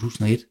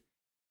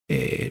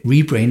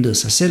 rebrandede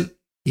sig selv.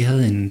 De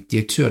havde en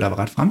direktør, der var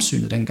ret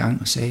fremsynet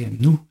dengang og sagde,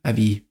 at nu er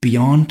vi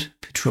beyond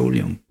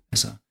petroleum.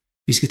 Altså,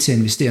 vi skal til at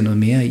investere noget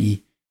mere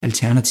i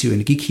alternative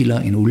energikilder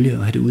end olie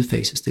og have det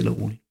udfaset stille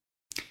og roligt.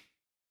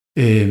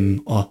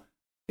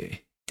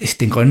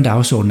 Den grønne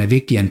dagsorden er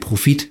vigtigere end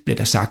profit, bliver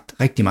der sagt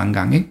rigtig mange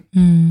gange, ikke?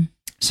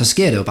 Så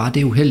sker det jo bare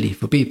det uheldige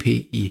for BP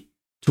i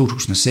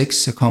 2006,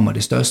 så kommer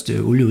det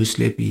største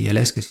olieudslip i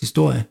Alaskas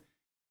historie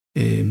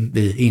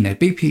ved en af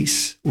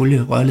BP's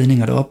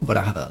olierørledninger deroppe, hvor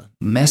der har været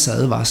masser af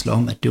advarsler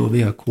om, at det var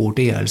ved at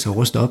korrodere, altså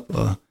ruste op,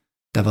 og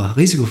der var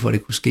risiko for, at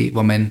det kunne ske,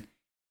 hvor man,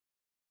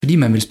 fordi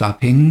man ville spare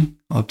penge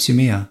og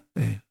optimere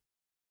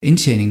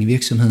indtjeningen i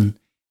virksomheden,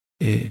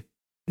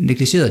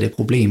 negligerede det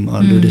problem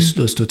og lod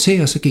det stå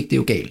til, og så gik det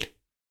jo galt.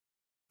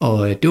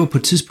 Og det var på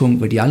et tidspunkt,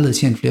 hvor de aldrig havde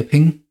tjent flere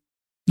penge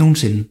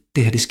nogensinde.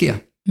 Det her, det sker.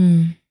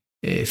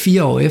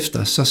 4 år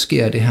efter, så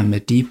sker det her med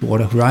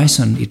Deepwater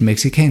Horizon i den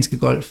mexikanske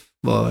golf,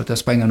 hvor der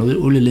springer noget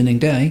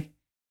olieledning der,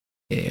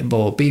 ikke?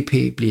 Hvor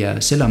BP bliver,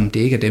 selvom det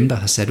ikke er dem, der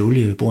har sat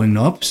olieboringen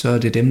op, så er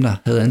det dem, der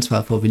havde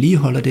ansvaret for at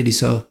vedligeholde, og det de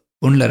så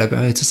undladt at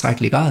gøre i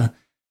tilstrækkelig grad.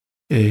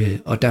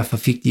 Og derfor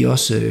fik de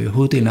også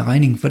hoveddelen af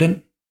regningen for den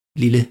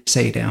lille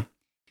sag der.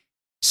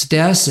 Så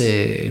deres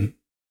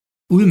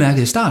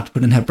udmærkede start på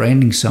den her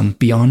branding som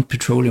Beyond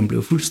Petroleum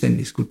blev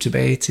fuldstændig skudt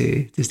tilbage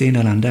til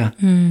stenalderen der.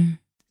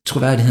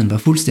 Troværdigheden var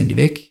fuldstændig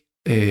væk,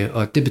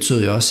 og det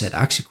betød jo også, at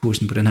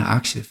aktiekursen på den her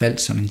aktie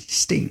faldt som en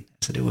sten.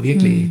 Altså det var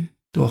virkelig,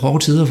 det var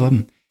hårde tider for dem.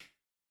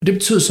 Og det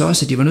betød så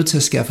også, at de var nødt til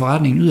at skære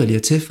forretningen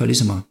yderligere til, for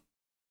ligesom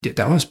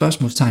der var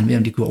spørgsmålstegn ved,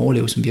 om de kunne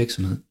overleve som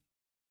virksomhed.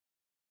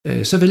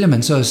 Så vælger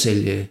man så at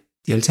sælge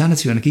de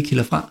alternative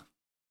energikilder fra,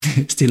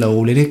 stille og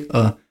roligt, ikke?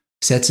 Og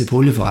satse på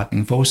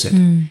olieforretningen fortsat.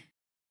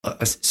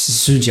 Og så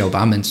synes jeg jo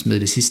bare, man smed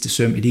det sidste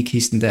søm i de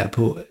kisten der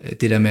på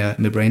det der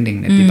med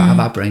brandingen, at det bare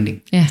var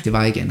branding. Ja. Det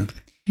var ikke andet.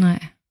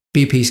 Nej.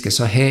 BP skal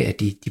så have, at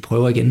de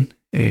prøver igen,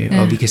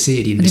 og vi kan se,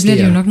 at de investerer. Og det bliver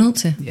de jo nok nødt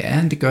til.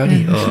 Ja, det gør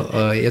de,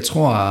 og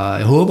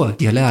jeg håber,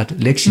 de har lært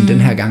lektien den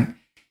her gang.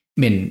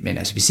 Men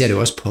altså, vi ser det jo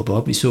også poppe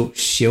op. Vi så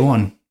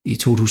Chevron i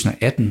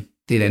 2018.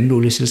 det er et andet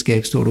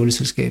olieselskab, stort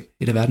olieselskab,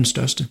 et af verdens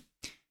største,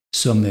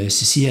 som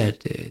siger,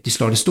 at de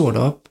slår det stort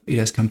op i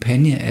deres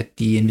kampagne, at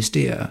de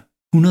investerer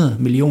 100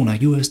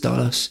 millioner US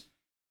dollars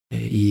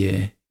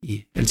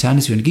i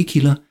alternative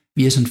energikilder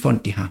via sådan en fond,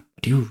 de har.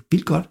 Og det er jo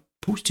vildt godt,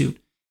 positivt.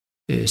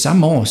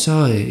 Samme år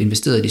så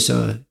investerede de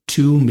så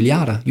 20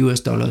 milliarder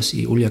US dollars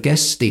i olie- og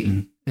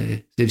gasdelen,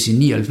 det vil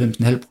sige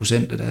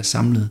 99,5% af deres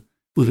samlede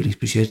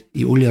udviklingsbudget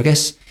i olie og gas.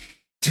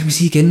 Så kan man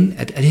sige igen,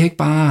 at det her ikke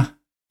bare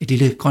et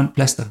lille grønt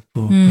plaster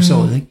på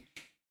såret, ikke?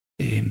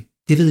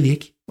 Det ved vi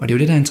ikke. Og det er jo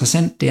det, der er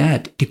interessant, det er,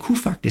 at det kunne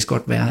faktisk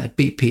godt være, at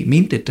BP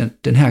mente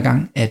den her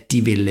gang, at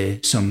de ville,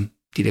 som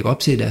de lægger op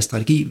til i deres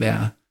strategi,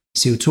 være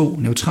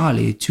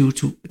CO2-neutrale i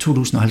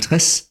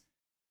 2050.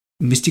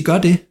 Hvis de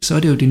gør det, så er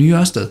det jo det nye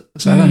Ørsted,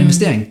 og så er der en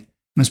investering.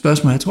 Men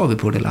spørgsmålet er, tror vi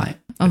på det eller ej?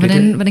 Og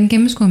hvordan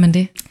gennemskuer man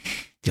det?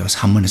 Det er også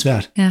hamrende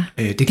svært. Ja.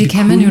 Det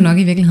kan man jo nok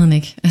i virkeligheden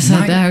ikke. Altså,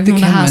 nej, der er jo ikke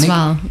nogen, der har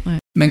svaret. Nej.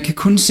 Man kan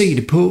kun se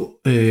det på,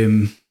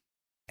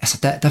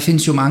 der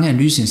findes jo mange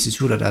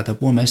analyseinstitutter, der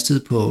bruger en masse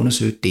tid på at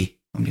undersøge det,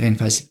 om de rent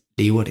faktisk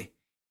lever det.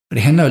 Og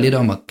det handler jo lidt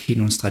om at kigge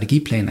nogle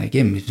strategiplaner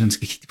igennem, hvis man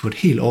skal kigge på et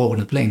helt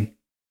overordnet plan.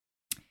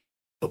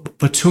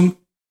 Hvor tung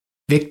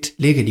vægt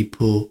lægger de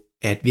på,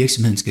 at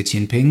virksomheden skal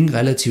tjene penge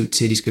relativt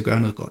til, at de skal gøre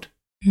noget godt?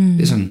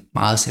 Det er sådan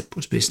meget sat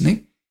på spidsen,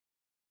 ikke?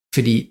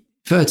 Fordi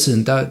før i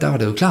tiden, der var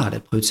det jo klart,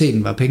 at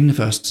prioriteten var pengene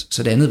først,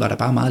 så det andet var der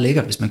bare meget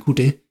lækkert, hvis man kunne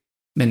det.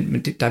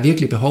 Men der er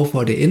virkelig behov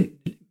for, at det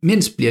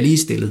mindst bliver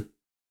ligestillet,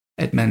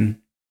 at man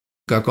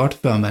gør godt,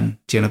 før man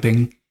tjener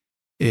penge.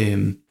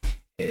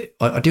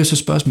 Og det er jo så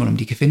spørgsmål, om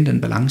de kan finde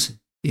den balance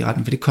i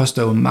retten, for det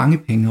koster jo mange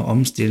penge at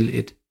omstille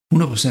et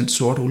 100%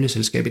 sort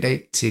olieselskab i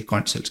dag til et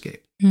grønt selskab.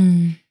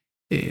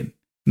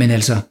 Men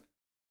altså,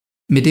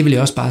 med det vil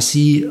jeg også bare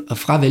sige, at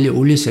fravælge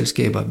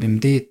olieselskaber,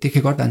 det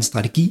kan godt være en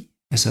strategi,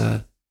 altså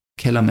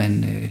kalder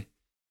man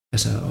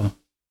at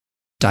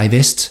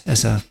divest,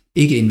 altså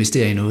ikke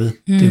investere i noget.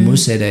 Det er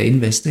modsat af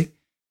invest, ikke?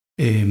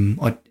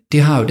 Og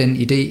det har jo den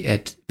idé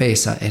at bag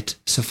sig, at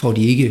så får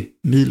de ikke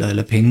midler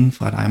eller penge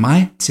fra dig og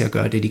mig til at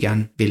gøre det, de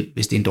gerne vil,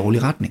 hvis det er en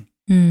dårlig retning.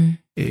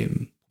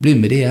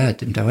 Problemet med det er, at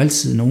der er jo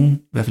altid nogen,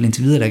 i hvert fald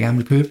indtil videre, der gerne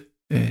vil købe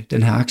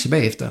den her aktie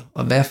bagefter,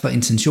 og hvad for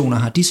intentioner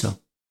har de så?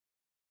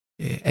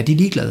 Er de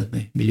ligeglade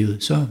med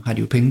miljøet, så har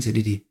de jo penge til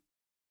det, de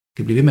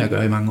kan blive ved med at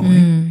gøre i mange år.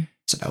 Ikke?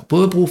 Så der er jo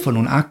både brug for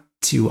nogle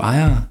aktive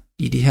ejere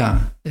i de her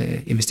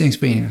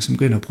investeringsforeninger, som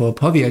begynder at prøve at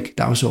påvirke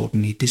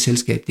dagsordenen i det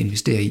selskab, de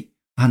investerer i,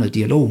 og har noget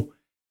dialog.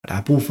 Og der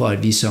er brug for,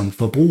 at vi som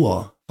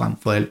forbrugere frem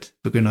for alt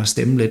begynder at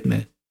stemme lidt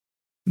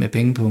med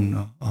pengepunkten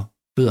og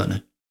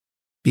bøderne.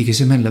 Vi kan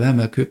simpelthen lade være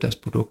med at købe deres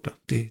produkter.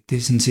 Det er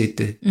sådan set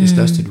det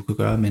største, du kan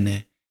gøre, men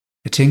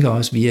jeg tænker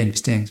også via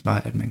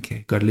investeringsvej, at man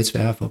kan gøre det lidt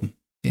sværere for dem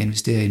at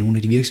investere i nogle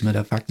af de virksomheder,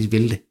 der faktisk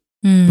vil det.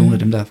 Nogle af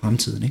dem, der er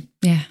fremtiden. Ikke?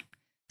 Ja,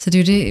 så det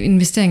er jo det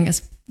investering,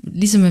 altså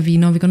ligesom at vi,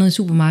 når vi går ned i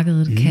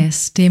supermarkedet, kan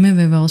stemme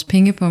ved vores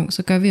pengepunkt,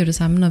 så gør vi jo det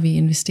samme, når vi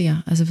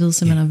investerer. Altså ved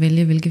simpelthen at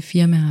vælge, hvilke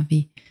firmaer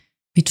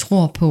vi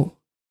tror på.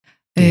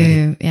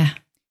 Ja.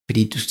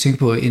 Fordi du skal tænke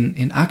på,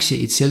 en aktie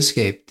i et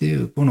selskab, det er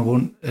jo bund og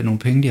grund af nogle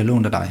penge, de har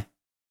lånt af dig,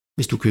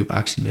 hvis du køber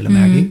aktien, vel at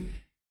mærke, ikke?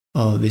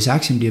 Og hvis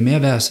aktien bliver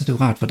mere værd, så er det jo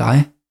rart for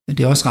dig, men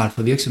det er også rart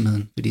for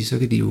virksomheden, fordi så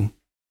kan de jo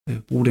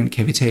bruge den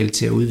kapital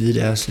til at udvide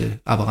deres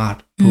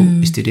apparat på,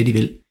 hvis det er det, de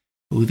vil,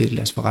 og udvikle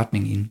deres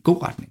forretning i en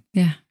god retning.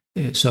 Ja.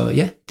 Så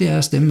ja, det er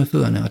at stemme med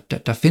fødderne,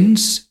 og der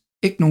findes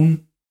ikke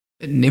nogen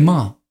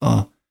nemmere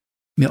og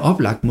mere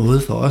oplagt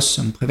måde for os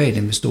som private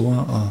investorer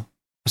og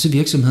også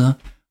virksomheder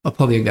at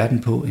påvirke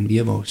verden på, end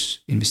via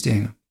vores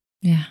investeringer.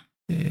 Ja.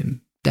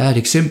 Der er et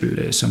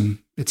eksempel, som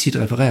jeg tit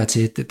refererer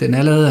til. Den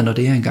er lavet af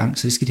Nordea engang,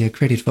 så det skal de have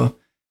credit for.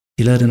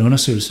 De lavede den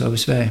undersøgelse op i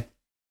Sverige.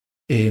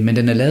 Men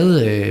den er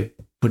lavet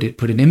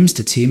på det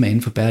nemmeste tema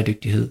inden for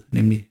bæredygtighed,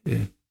 nemlig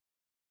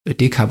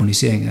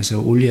dekarbonisering, altså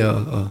olie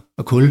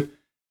og kul.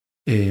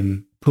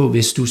 På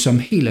hvis du som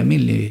helt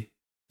almindelig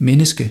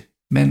menneske,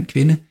 mand,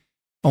 kvinde,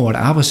 over et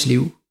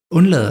arbejdsliv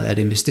undlader at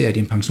investere i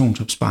din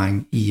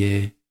pensionsopsparing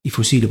i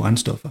fossile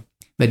brændstoffer.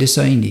 Hvad det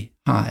så egentlig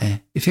har af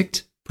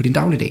effekt på din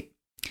dagligdag.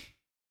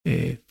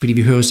 Fordi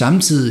vi hører jo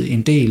samtidig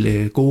en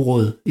del gode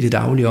råd i det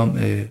daglige om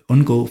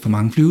undgå for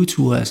mange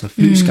flyveture, altså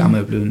flyskam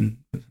er blevet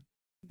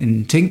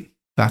en ting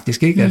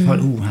faktisk, ikke? At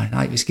folk,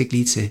 nej, vi skal ikke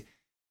lige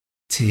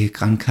til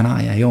Gran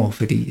Canaria i år,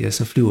 fordi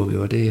så flyver vi,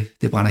 og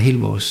det brænder hele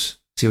vores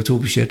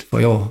CO2-budget for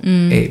i år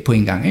af på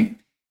en gang, ikke?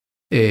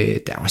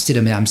 Der er også det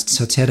der med, at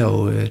så tager der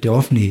jo det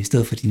offentlige i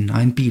stedet for din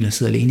egen bil og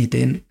sidder alene i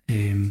den.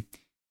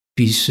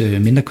 Spise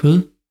mindre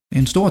kød er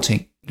en stor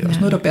ting. Det er også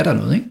noget, der batter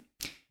noget, ikke?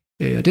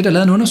 Og det er der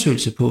lavet en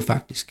undersøgelse på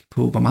faktisk,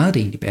 på hvor meget det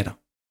egentlig batter.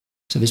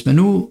 Så hvis man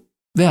nu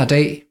hver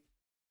dag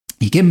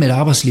igennem et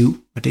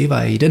arbejdsliv, og det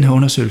var i den her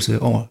undersøgelse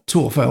over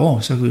 42 år,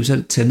 så kan vi jo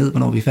selv tage ned,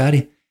 hvornår vi er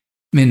færdige,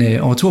 men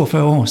over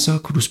 42 år, så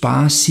kunne du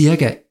spare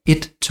cirka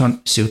 1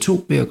 ton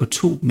CO2 ved at gå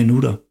 2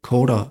 minutter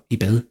kortere i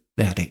bad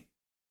hver dag.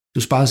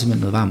 Du sparer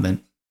simpelthen noget varmt vand.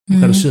 Du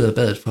reducerede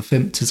badet fra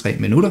 5 til 3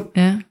 minutter,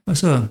 og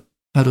så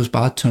har du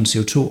sparet 1 ton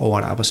CO2 over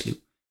et arbejdsliv.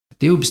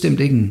 Det er jo bestemt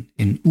ikke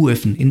en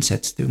ueffen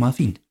indsats, det er jo meget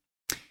fint.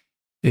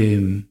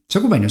 Så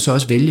kunne man jo så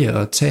også vælge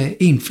at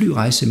tage en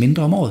flyrejse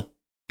mindre om året.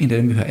 en af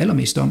dem, vi hører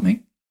allermest om,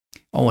 ikke?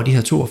 Over de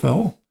her 42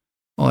 år.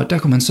 Og der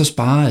kunne man så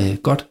spare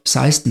godt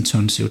 16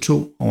 ton CO2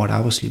 over et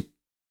arbejdsliv.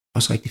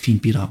 Også rigtig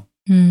fint bidrag.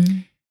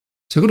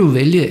 Så kan du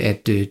vælge,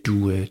 at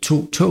du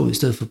tog toget i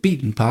stedet for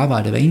bilen på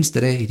arbejde hver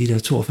eneste dag i de der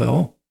 42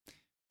 år.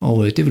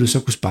 Og det vil du så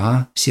kunne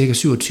spare cirka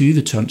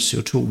 27 tons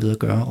CO2 ved at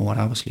gøre over et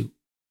arbejdsliv.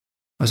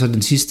 Og så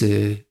den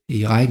sidste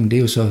i rækken, det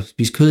er jo så at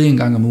spise kød en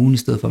gang om ugen i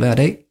stedet for hver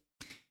dag.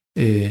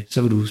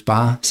 Så vil du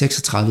spare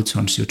 36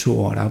 tons CO2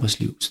 over et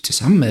arbejdsliv. Så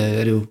tilsammen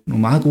er det jo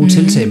nogle meget gode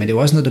tiltag, men det er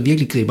jo også noget, der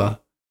virkelig griber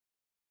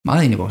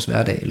meget ind i vores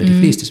hverdag, eller de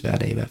flestes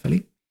hverdag i hvert fald,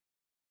 ikke?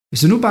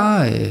 Hvis du nu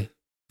bare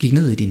gik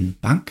ned i din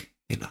bank,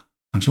 eller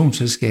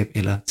pensionsselskab,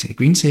 eller til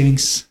Green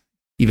Savings,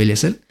 I vælger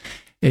selv,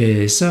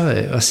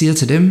 og siger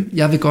til dem,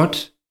 jeg vil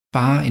godt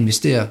bare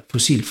investere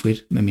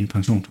fossilfrit med min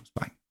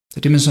pensionsopsparing. Så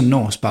det man så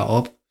når at spare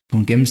op på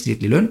en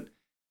gennemsnitlig løn,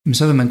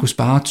 så vil man kunne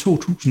spare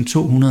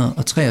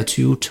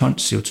 2.223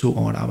 tons CO2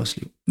 over et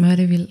arbejdsliv. Hvad er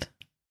det vildt?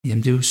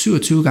 Jamen det er jo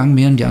 27 gange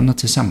mere end de andre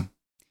til sammen.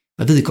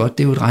 Og jeg ved godt,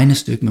 det er jo et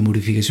regnestykke med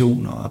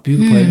modifikationer og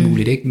bygge på alt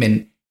muligt, ikke?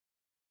 Men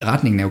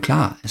retningen er jo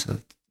klar. Altså,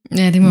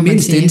 ja, det må mindst man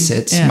sige.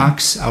 indsats,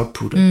 max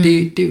output.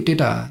 Det er jo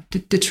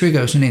det, det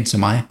trigger jo sådan en som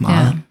mig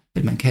meget,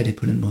 at man kan det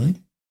på den måde, ikke?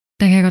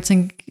 Der kan jeg godt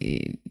tænke,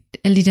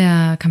 alle de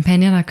der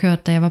kampagner, der har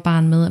kørt, da jeg var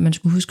barn med, at man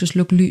skulle huske at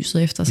slukke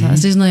lyset efter sig.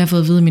 Altså det er sådan noget, jeg har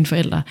fået at vide af mine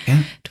forældre.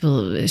 Ja. Du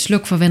ved,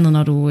 sluk for vandet,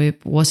 når du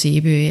bruger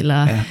sæbe,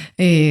 eller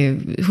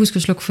husk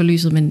at slukke for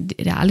lyset, men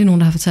det er aldrig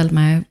nogen, der har fortalt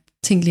mig,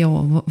 tænk lige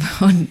over,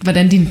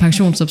 hvordan din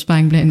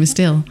pensionsopsparing bliver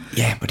investeret.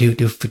 Ja, og det er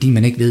jo fordi,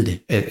 man ikke ved det.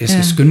 Jeg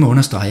skal skynde mig at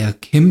understrege, jeg er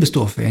kæmpe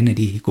stor fan af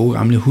de gode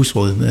gamle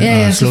husråd med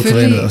at slukke for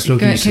vandet og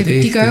slukke lyset.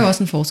 De gør jo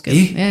også en forskel.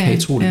 Det kan jeg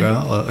tro, det gør,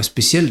 og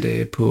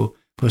specielt på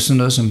sådan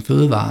noget som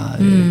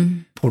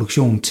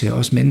fødevareproduktion til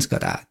os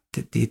mennesker,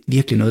 det er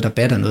virkelig noget, der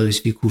batter noget,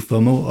 hvis vi kunne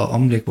formå at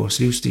omlægge vores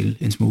livsstil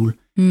en smule.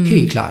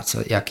 Helt klart,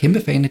 så jeg er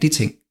kæmpe fan af de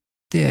ting.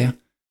 Det er jeg.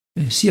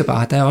 Jeg siger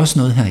bare, at der er også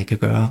noget her, I kan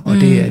gøre, og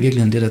det er i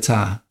virkeligheden det, der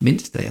tager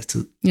mindst af jeres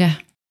tid. Ja.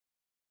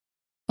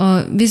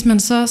 Og hvis man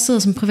så sidder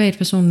som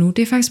privatperson nu,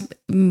 det er faktisk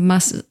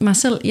mig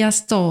selv, jeg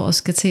står og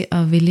skal til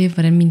at vælge,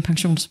 hvordan min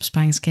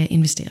pensionsopsparing skal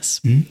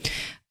investeres.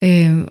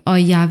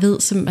 Og jeg ved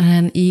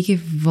simpelthen ikke,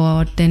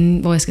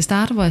 hvor jeg skal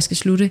starte, hvor jeg skal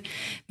slutte.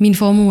 Min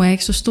formue er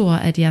ikke så stor,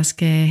 at jeg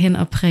skal hen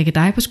og prikke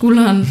dig på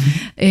skulderen.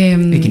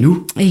 Ikke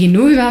endnu. Ikke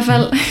endnu i hvert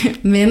fald.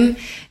 Men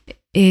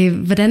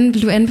hvordan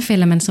vil du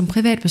anbefale, at man som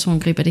privatperson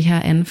griber det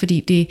her an?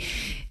 Fordi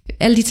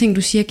alle de ting,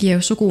 du siger, giver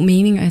jo så god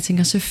mening, og jeg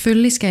tænker,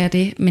 selvfølgelig skal jeg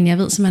det, men jeg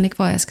ved simpelthen ikke,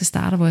 hvor jeg skal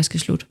starte og hvor jeg skal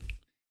slutte.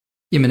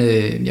 Jamen,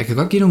 jeg kan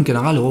godt give nogle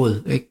generelle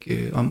råd,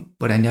 ikke, om,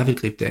 hvordan jeg vil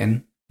gribe det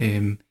an.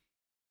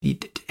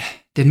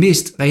 Den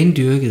mest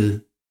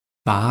rendyrkede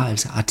vare,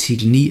 altså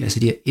artikel 9, altså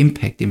de her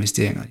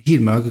impact-investeringer,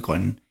 helt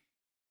mørkegrønne,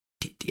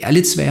 de er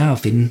lidt svære at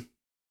finde.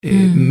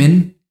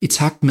 Men i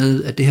takt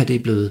med, at det her det er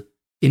blevet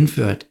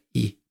indført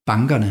i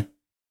bankerne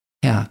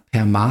her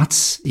per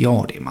marts i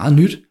år, det er meget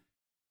nyt,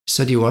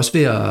 så er de jo også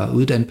ved at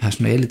uddanne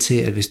personale til,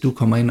 at hvis du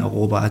kommer ind og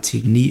råber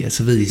artikel 9,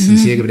 så ved de sådan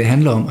cirka, hvad det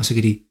handler om, og så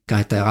kan de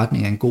guide dig i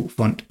retning af en god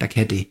fond, der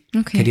kan det.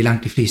 Okay. Kan de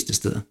langt de fleste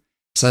steder.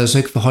 Så har jeg så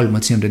ikke forholdt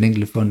mig til, om den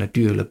enkelte fond er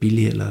dyr eller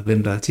billig, eller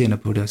hvem der tjener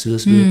på det osv.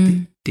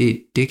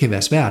 Det kan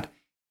være svært,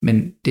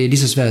 men det er lige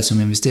så svært som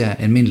at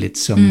investere almindeligt,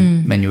 som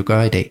man jo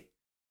gør i dag.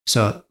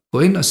 Så gå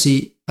ind og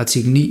sig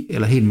artikel 9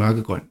 eller helt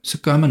mørkegrøn,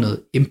 så gør man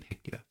noget impact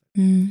i hvert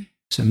fald.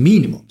 Så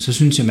minimum, så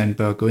synes jeg, man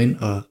bør gå ind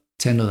og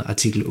tage noget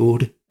artikel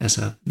 8,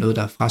 altså noget,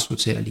 der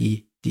frasorterer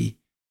lige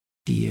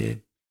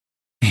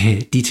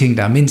de ting,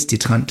 der er mindst i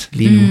trend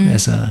lige nu.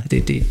 Altså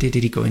det er det,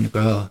 de går ind og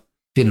gør, og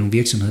finder nogle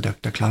virksomheder,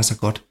 der klarer sig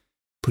godt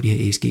på de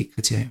her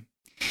ESG-kriterier.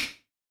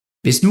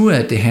 Hvis nu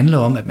at det handler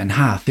om, at man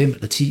har 5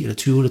 eller 10 eller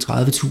 20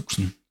 eller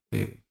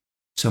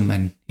 30.000, som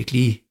man ikke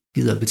lige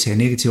gider at betale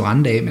negativ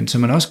rente af, men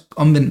som man også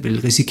omvendt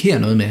vil risikere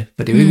noget med,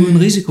 for det er jo ikke uden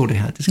risiko det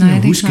her, det skal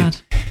man huske.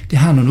 Det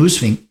har nogle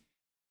udsving.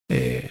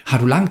 Har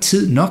du lang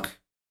tid nok,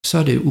 så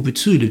er det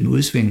ubetydeligt med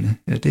udsvingene.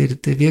 Ja,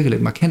 det virker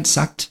lidt markant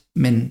sagt,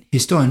 men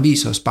historien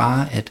viser os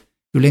bare, at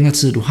jo længere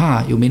tid du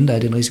har, jo mindre er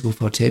den risiko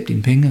for at tabe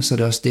dine penge, så er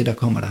det også det, der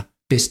kommer dig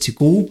bedst til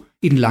gode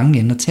i den lange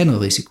ende at tage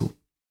noget risiko.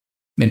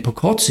 Men på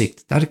kort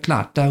sigt, der er det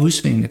klart, der er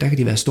udsvingene, der kan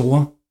de være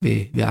store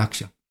ved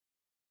aktier,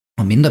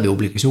 og mindre ved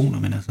obligationer,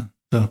 men altså,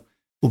 så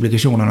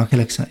obligationer er nok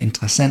heller ikke så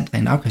interessant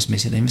rent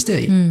afkastmæssigt at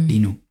investere i lige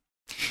nu.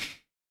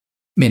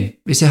 Men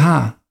hvis jeg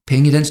har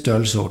penge i den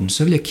størrelsesorden,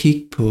 så vil jeg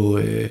kigge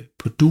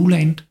på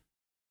Dooland,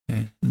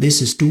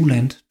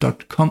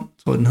 thisisdooland.com,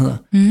 tror jeg den hedder.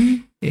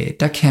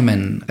 Der kan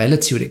man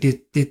relativt, det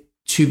er et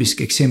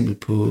typisk eksempel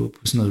på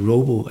sådan noget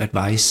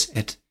robo-advice,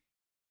 at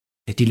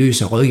de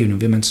løser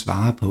rådgivning ved, at man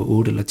svarer på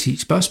 8 eller 10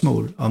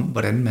 spørgsmål om,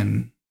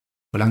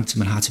 hvor lang tid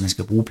man har til, man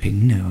skal bruge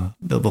pengene,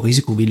 og hvor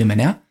risikovillig man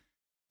er.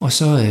 Og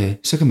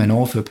så kan man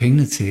overføre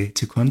pengene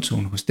til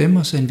kontoen hos dem,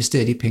 og så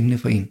investerer de pengene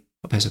for en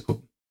og passer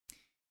på dem.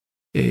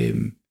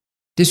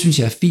 Det synes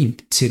jeg er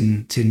fint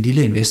til den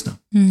lille investor.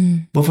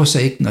 Hvorfor så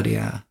ikke, når det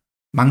er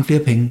mange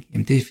flere penge?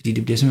 Jamen det er, fordi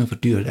det bliver simpelthen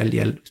for dyrt alt i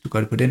alt, hvis du gør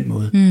det på den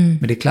måde.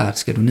 Men det er klart,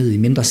 skal du ned i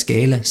mindre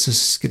skala, så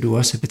skal du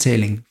også have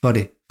betaling for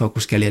det, for at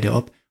kunne skalere det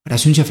op. Og der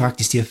synes jeg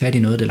faktisk, de har fat i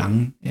noget af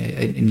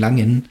det en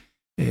lang ende.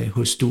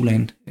 hos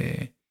Stuland.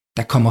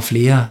 Der kommer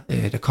flere,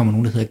 der kommer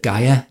nogen, der hedder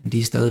Gaia, de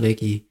er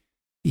stadigvæk i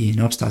en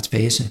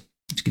opstartsfase.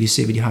 Vi skal lige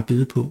se, hvad de har at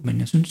byde på, men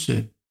jeg synes,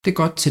 det er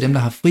godt til dem, der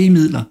har frie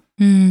midler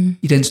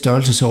i den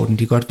størrelsesorden,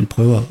 de godt vil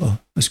prøve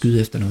at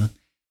skyde efter noget.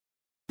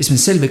 Hvis man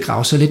selv vil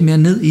grave så lidt mere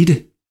ned i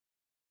det,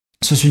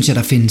 så synes jeg,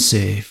 der findes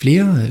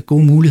flere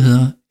gode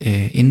muligheder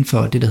inden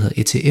for det, der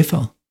hedder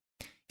ETF'er.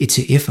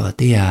 ETF'er,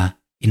 det er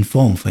en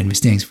form for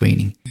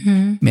investeringsforening,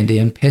 men det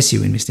er en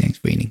passiv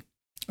investeringsforening,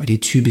 og det er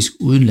typisk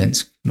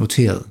udenlandsk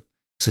noteret.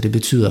 Så det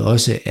betyder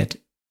også, at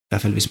i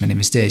hvert fald hvis man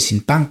investerer i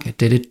sin bank, at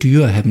det er lidt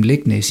dyrere at have dem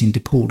liggende i sine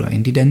depoter,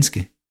 end de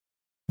danske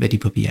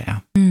værdipapirer er.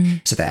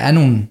 Så der er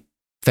nogle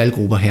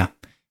faldgrupper her,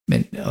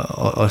 men,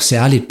 og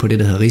særligt på det,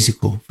 der hedder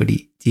risiko,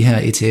 fordi de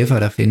her ETF'er,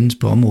 der findes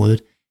på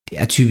området, det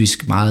er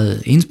typisk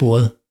meget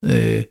ensporet,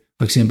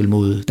 for eksempel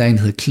mod, der er en,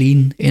 der hedder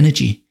Clean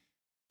Energy,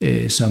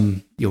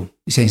 som jo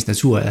i sagens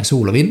natur er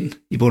sol og vind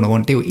i bund og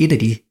grund. Det er jo et af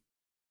de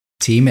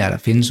temaer, der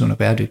findes under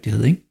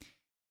bæredygtighed, ikke?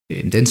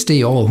 Den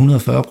steg over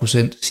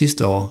 140%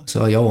 sidste år,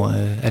 så i år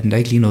er den der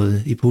ikke lige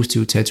noget i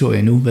positivt territorie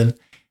endnu, vel?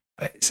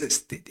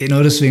 Det er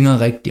noget, der svinger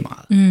rigtig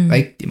meget.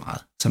 Rigtig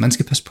meget. Så man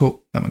skal passe på,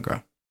 hvad man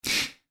gør.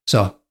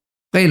 Så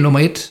regel nummer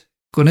 1,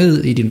 gå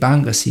ned i din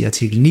bank og sige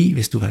artikel 9,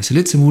 hvis du har så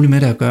lidt som muligt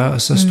med det at gøre,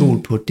 og så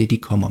stol på det, de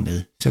kommer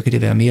med. Så kan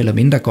det være mere eller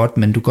mindre godt,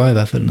 men du gør i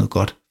hvert fald noget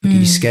godt, fordi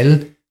vi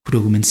skal kunne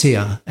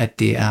dokumentere, at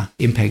det er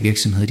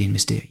impact-virksomhed, de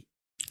investerer i.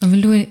 Og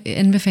vil du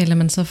anbefale, at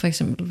man så for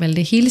eksempel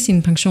vælger hele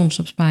sin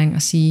pensionsopsparing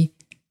og sige,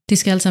 det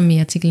skal altså med i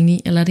artikel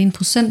 9, eller er det en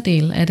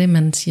procentdel af det,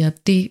 man siger,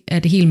 det er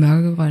det helt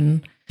mørkegrønne?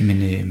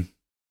 Jamen,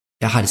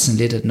 jeg har det sådan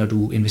lidt, at når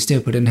du investerer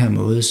på den her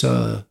måde,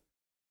 så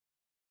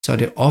er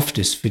det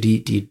oftest,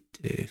 fordi dit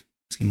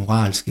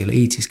moralske eller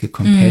etiske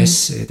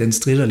kompas, den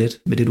strider lidt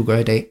med det, du gør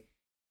i dag.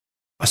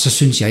 Og så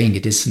synes jeg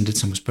egentlig, det er sådan lidt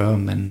som at spørge,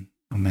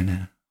 om man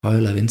er højre-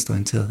 eller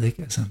venstreorienteret,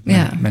 ikke? Altså,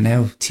 man er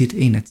jo tit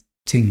en af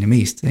tingene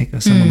mest, ikke?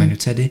 Og så må man jo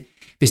tage det.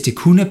 Hvis det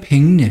kun er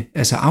pengene,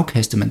 altså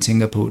afkastet, man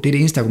tænker på, det er det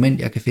eneste argument,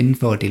 jeg kan finde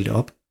for at dele det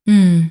op.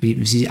 Fordi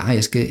man siger,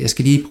 jeg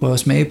skal lige prøve at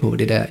smage på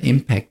det der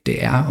impact,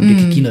 det er, om det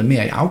kan give noget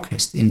mere i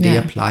afkast, end det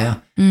jeg plejer.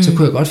 Så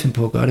kunne jeg godt finde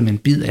på at gøre det med en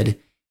bid af det.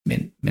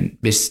 Men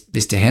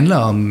hvis det handler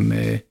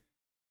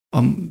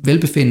om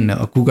velbefindende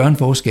og kunne gøre en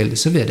forskel,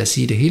 så vil jeg da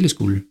sige, at det hele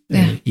skulle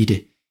i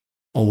det.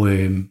 Og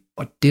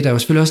det er der jo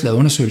selvfølgelig også lavet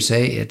undersøgelser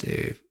af, at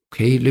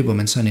okay, løber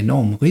man sådan en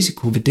enorm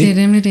risiko ved det? Det er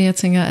nemlig det, jeg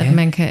tænker,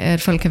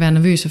 at folk kan være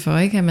nervøse for,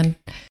 ikke? At man...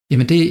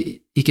 Jamen det,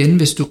 igen,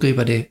 hvis du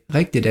griber det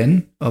rigtigt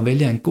an, og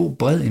vælger en god,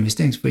 bred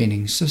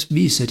investeringsforening, så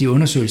viser de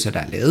undersøgelser, der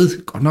er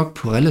lavet, godt nok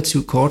på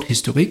relativt kort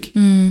historik.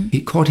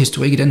 Kort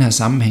historik i den her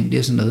sammenhæng, det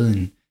er sådan noget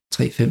en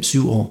 3, 5,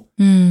 7 år,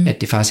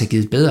 at det faktisk har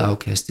givet bedre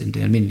afkast end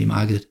det almindelige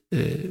marked,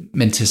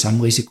 men til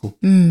samme risiko.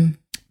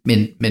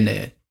 Men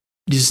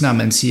lige så snart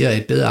man siger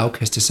et bedre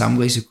afkast til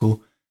samme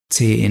risiko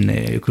til en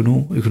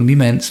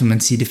økonomimand, som man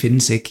siger, det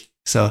findes ikke.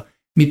 Så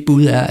mit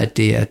bud er, at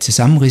det er til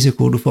samme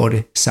risiko, du får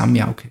det samme i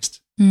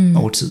afkast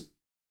over tid.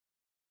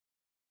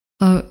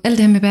 Og alt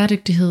det her med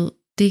bæredygtighed,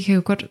 det kan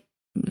jo godt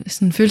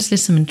sådan føles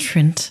lidt som en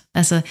trend.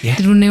 Altså,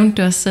 det du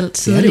nævnte også selv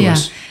tidligere,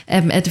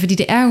 at fordi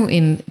det er jo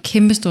en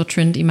kæmpe stor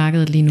trend i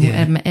markedet lige nu,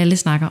 at man alle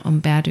snakker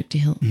om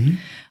bæredygtighed.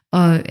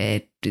 Og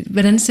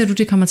hvordan ser du,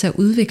 det kommer til at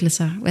udvikle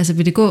sig? Altså,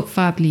 vil det gå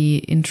fra at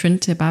blive en trend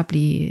til at bare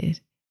blive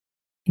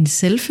en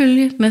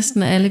selvfølge,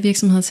 næsten alle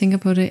virksomheder tænker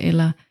på det,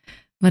 eller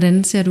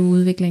hvordan ser du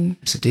udviklingen?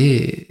 Altså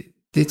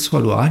det tror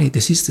du er ret i,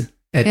 det sidste,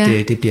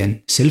 at det bliver en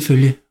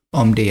selvfølge.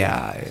 Om det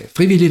er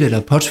frivilligt eller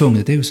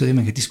påtvunget, det er jo så det,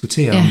 man kan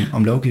diskutere,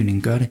 om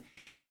lovgivningen gør det.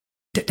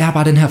 Der er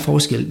bare den her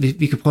forskel.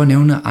 Vi kan prøve at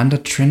nævne andre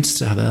trends,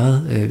 der har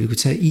været. Vi kunne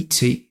tage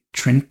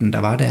IT-trenden, der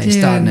var der i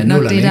starten af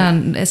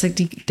nullerne.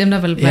 Altså dem,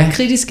 der ville være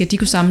kritiske, de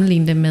kunne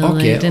sammenligne det med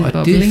den boble.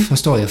 Og det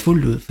forstår jeg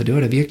fuldt ud, for det var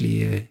da virkelig,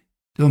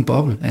 det var en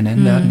boble af en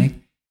anden verden, ikke?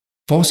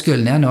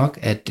 Forskellen er nok,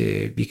 at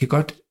vi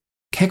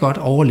kan godt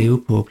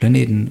overleve på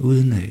planeten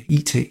uden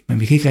IT, men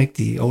vi kan ikke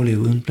rigtig overleve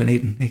uden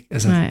planeten, ikke?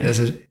 Altså,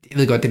 jeg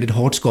ved godt, det er lidt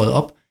hårdt skåret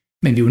op,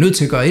 men vi er jo nødt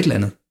til at gøre et eller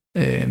andet.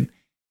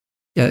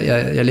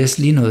 Jeg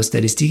læste lige noget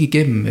statistik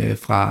igennem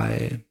fra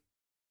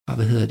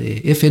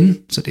FN,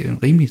 så det er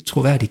en rimelig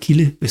troværdig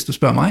kilde, hvis du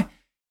spørger mig.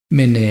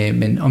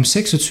 Men om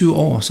 26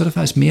 år, så er der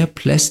faktisk mere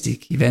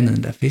plastik i vandet,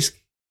 end der er fisk.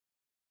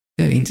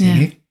 Det er jo en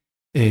ting,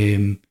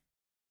 ikke?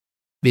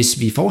 Hvis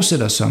vi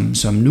fortsætter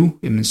som nu,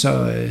 jamen så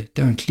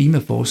der er en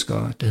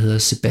klimaforsker, der hedder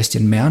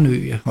Sebastian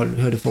Mernø, jeg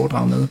hørte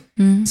foredrag med,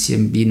 siger,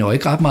 at vi når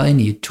ikke ret meget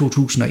ind i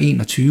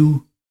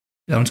 2021,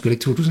 eller undskyld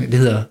ikke 2000, det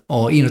hedder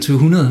år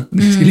 2100,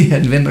 vi skal lige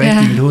have den vendt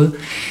rigtigt i mit hoved.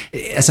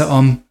 Altså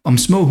om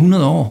små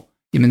 100 år,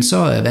 jamen så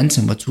er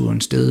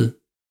vandtemperaturen steget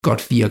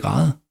godt 4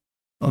 grader,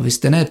 og hvis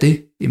den er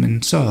det,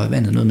 jamen så er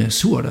vandet noget mere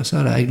surt, og så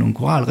er der ikke nogen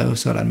koralrev,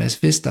 så er der en masse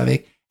fisk, der er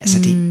væk. Altså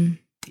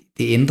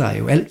det ændrer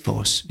jo alt for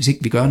os, hvis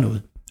ikke vi gør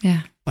noget. Ja.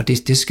 Og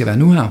det skal være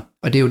nu her.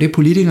 Og det er jo det,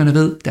 politikerne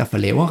ved, derfor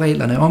laver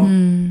reglerne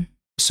om,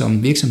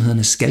 som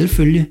virksomhederne skal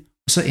følge,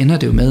 og så ender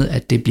det jo med,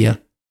 at det bliver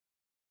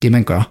det,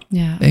 man gør.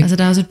 Ja, altså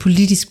der er også et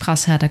politisk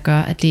pres her, der gør,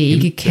 at det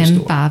ikke kan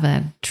bare være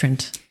en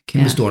trend.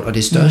 Kæmpe stort, og det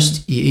er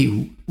størst i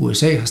EU.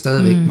 USA har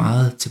stadigvæk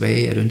meget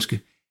tilbage at ønske.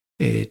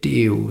 Det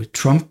er jo,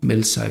 Trump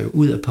meldte sig jo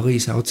ud af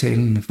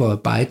Paris-aftalen, for at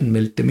Biden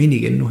meldte dem ind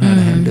igen nu her,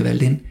 da han blev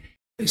valgt ind.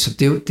 Så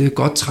det er et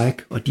godt træk,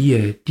 og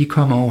de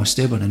kommer over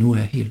stepperne nu, er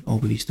jeg helt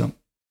overbevist om.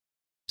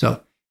 Så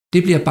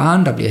det bliver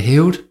barren, der bliver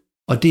hævet,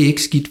 og det er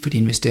ikke skidt for de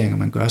investeringer,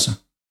 man gør sig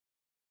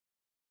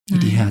i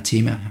de her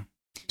temaer her.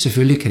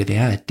 Selvfølgelig kan det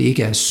være, at det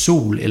ikke er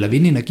sol- eller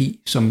vindenergi,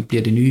 som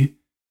bliver det nye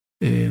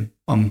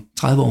om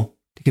 30 år.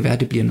 Det kan være, at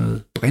det bliver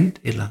noget brint,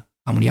 eller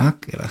ammoniak,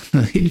 eller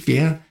noget helt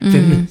fjerde,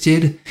 5.,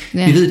 6.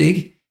 Vi ved det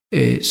ikke.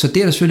 Så det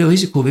er der selvfølgelig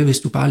risiko ved, hvis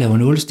du bare laver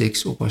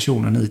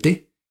nålestiksoperationer ned i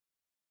det.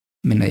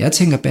 Men når jeg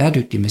tænker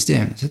bæredygtige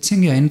investeringer, så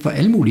tænker jeg inden for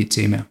alle mulige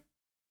temaer.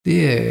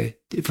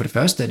 Det for det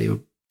første er det jo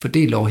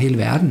fordelt over hele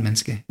verden. Man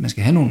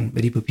skal have nogle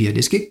værdipapirer.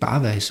 Det skal ikke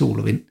bare være i sol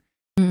og vind.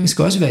 Det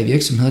skal også være i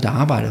virksomheder, der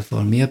arbejder for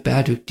en mere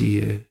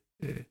bæredygtig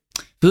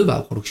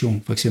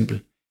fødevareproduktion, for eksempel.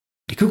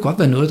 Det kan jo godt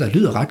være noget, der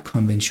lyder ret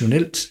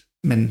konventionelt,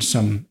 men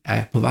som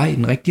er på vej i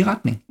den rigtige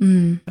retning.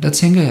 Og der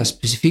tænker jeg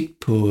specifikt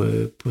på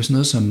sådan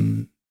noget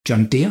som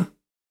John Deere,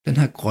 den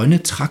her grønne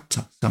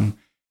traktor, som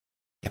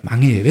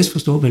mange vest for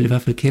Storebælt i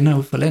hvert fald kender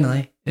ud fra landet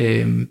af.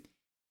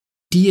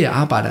 De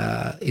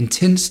arbejder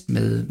intenst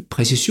med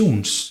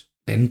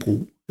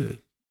præcisionslandbrug,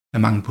 med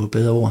mangel på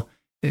bedre ord.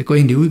 Går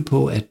egentlig ud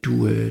på, at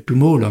du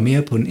måler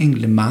mere på den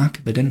enkelte mark,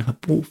 hvad den har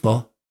brug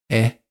for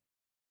af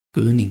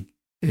gødning,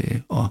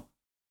 og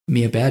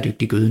mere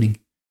bæredygtig gødning,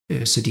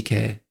 så de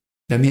kan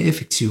være mere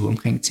effektive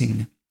omkring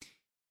tingene.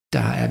 Der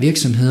er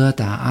virksomheder,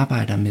 der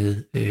arbejder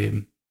med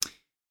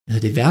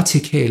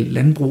vertikal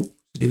landbrug,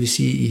 det vil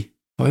sige i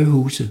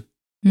højhuse,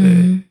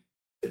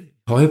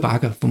 høje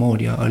bakker formår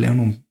de at lave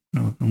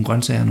nogle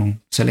grøntsager, nogle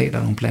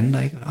salater, nogle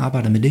planter, ikke? Og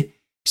arbejder med det.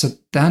 Så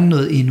der er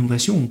noget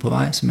innovation på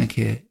vej, så man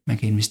kan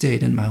investere i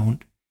den vej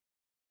rundt.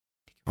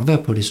 Det kan også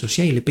være på det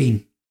sociale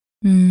ben.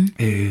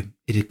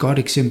 Et godt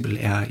eksempel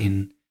er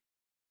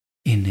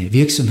en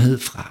virksomhed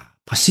fra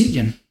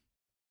Brasilien,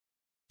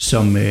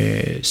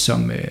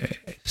 som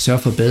sørger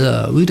for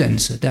bedre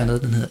uddannelse. Dernede,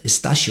 den hedder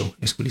Estácio.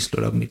 Jeg skulle lige slå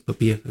det op i mit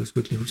papir, jeg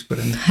skulle ikke lige huske,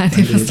 hvordan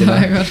det forstår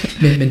jeg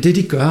godt. Men det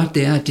de gør,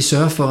 det er, at de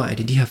sørger for, at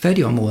i de her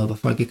fattige områder, hvor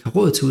folk ikke har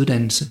råd til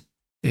uddannelse,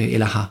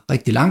 eller har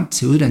rigtig langt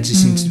til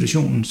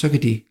uddannelsesinstitutionen, så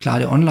kan de klare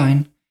det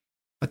online.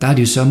 Og der er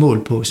de jo så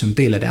målt på, som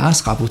del af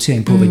deres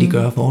rapportering på, hvad de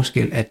gør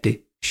forskel, at det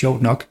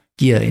sjovt nok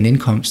giver en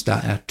indkomst, der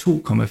er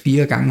 2,4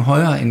 gange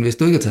højere, end hvis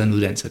du ikke har taget en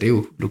uddannelse. Det er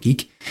jo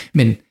logik.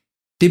 Men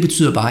det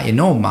betyder bare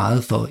enormt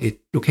meget for et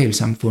lokalt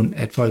samfund,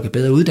 at folk er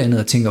bedre uddannet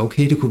og tænker,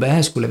 okay, det kunne være, at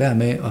jeg skulle lade være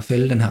med at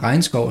fælde den her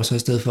regnskov, og så i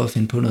stedet for at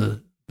finde på noget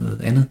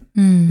andet,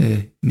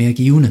 mere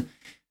givende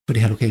for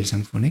det her lokale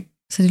samfund. Ikke?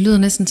 Så det lyder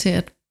næsten til,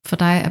 at for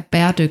dig er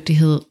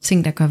bæredygtighed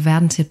ting, der gør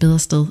verden til et bedre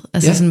sted.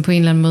 Altså sådan på en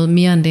eller anden måde,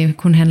 mere end det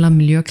kun handler om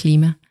miljø og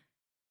klima.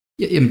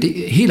 Jamen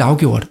det er helt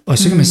afgjort, og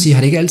så kan man sige,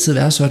 har det ikke altid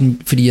været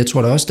sådan, fordi jeg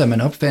tror da også, da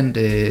man opfandt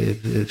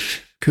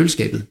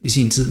køleskabet i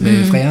sin tid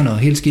med fræerne og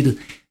hele skidtet,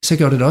 så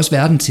gjorde det da også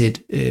verden til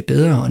et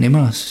bedre og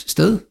nemmere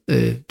sted.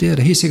 Det er jeg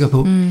da helt sikker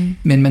på.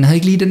 Men man havde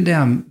ikke lige den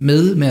der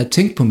med at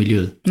tænke på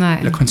miljøet,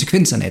 eller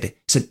konsekvenserne af det.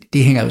 Så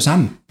det hænger jo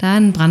sammen. Der er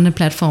en brændende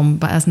platform,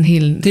 bare sådan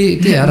helt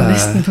det er der,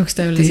 næsten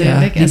bogstaveligt. Det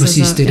er lige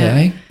præcis det der,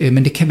 ikke?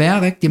 Men det kan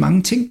være rigtig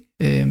mange ting.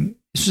 Jeg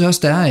synes også,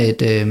 der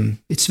er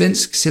et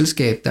svensk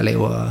selskab, der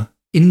laver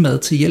indmad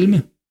til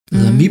hjelme. Det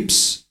hedder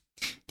Mips.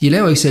 De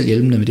laver ikke selv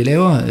hjelmene, men de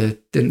laver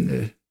den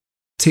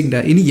ting, der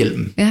er inde i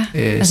hjelmen. Ja,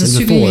 altså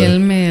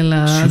cykelhjelme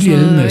eller...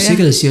 Cykelhjelme,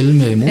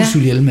 sikkerhedshjelme,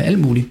 motorcykelhjelme, alt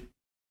muligt.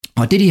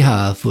 Og det, de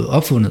har fået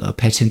opfundet og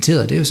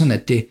patenteret, det er jo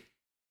sådan,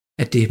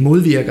 at det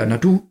modvirker, når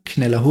du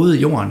knalder hovedet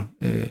i jorden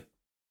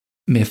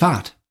med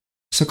fart,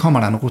 så kommer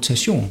der en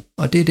rotation,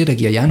 og det er det, der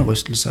giver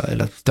hjernerystelser,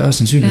 eller større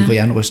sandsynlighed for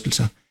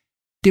hjernerystelser.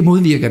 Det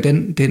modvirker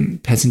den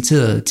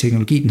patenterede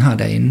teknologi, den har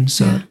derinde,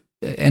 så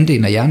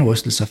andelen af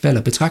hjernerystelser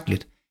falder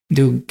betragteligt. Det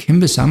er jo en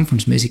kæmpe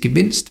samfundsmæssig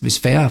gevinst, hvis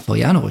færre får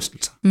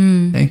hjernerystelser.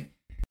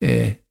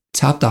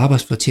 Tabt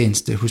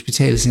arbejdsfortjeneste,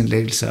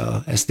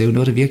 hospitalsindlæggelser, altså det er jo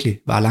noget, der virkelig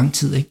varer lang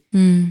tid. Ikke?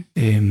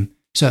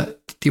 Så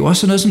det er jo også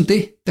sådan noget som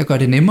det, der gør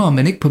det nemmere,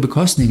 men ikke på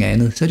bekostning af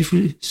andet. Så er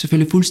de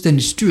selvfølgelig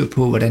fuldstændig styr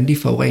på, hvordan de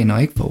forurener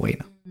og ikke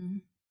forurener.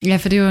 Ja,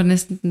 for det var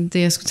næsten det,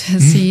 jeg skulle til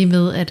at sige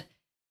med, at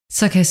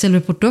så kan selve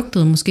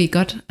produktet måske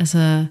godt,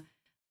 altså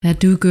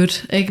do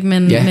good, ikke?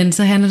 Men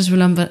så handler det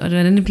selvfølgelig om,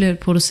 hvordan det bliver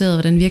produceret,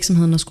 hvordan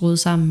virksomheden er skruet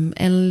sammen.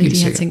 Alle de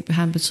her ting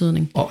har en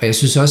betydning. Og jeg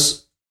synes også,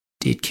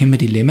 det er et kæmpe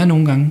dilemma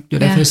nogle gange. Det er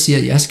derfor, jeg siger,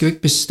 at jeg skal jo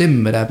ikke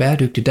bestemme, hvad der er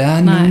bæredygtigt. Der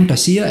er nogen, der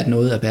siger, at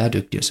noget er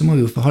bæredygtigt, og så må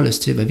vi jo forholde os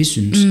til, hvad vi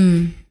synes.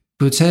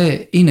 Du kan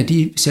tage en af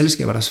de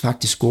selskaber, der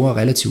faktisk scorer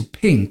relativt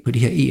pænt på de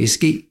her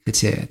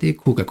ESG-kriterier. Det er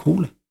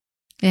Coca-Cola.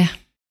 Ja.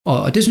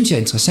 Og det synes jeg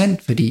er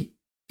interessant, fordi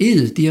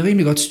de har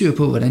rimelig godt styr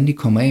på, hvordan de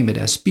kommer af med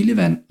deres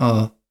spildevand,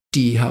 og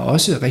de har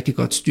også rigtig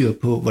godt styr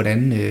på,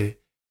 hvordan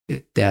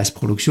deres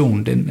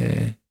produktion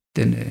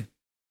den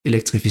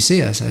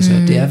elektrificeres. Altså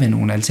det er ved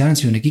nogle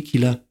alternative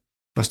energikilder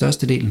for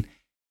størstedelen.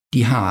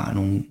 De har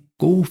nogle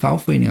gode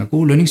fagforeninger,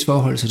 gode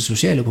lønningsforhold, så det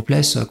sociale på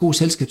plads, og god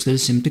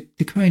selskabsledelse.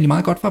 Det kører egentlig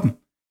meget godt for dem.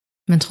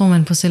 Men tror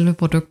man på selve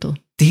produktet?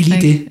 Det er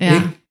lige det. Ja.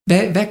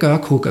 Ikke? Hvad gør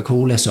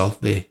Coca-Cola så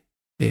ved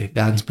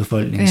verdens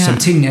befolkning? Som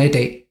tingene er i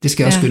dag, det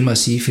skal jeg også skynde mig at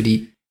sige,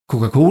 fordi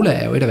Coca-Cola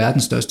er jo et af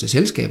verdens største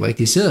selskaber, ikke?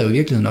 De sidder jo i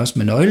virkeligheden også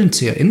med nøglen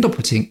til at ændre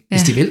på ting,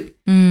 hvis de vil.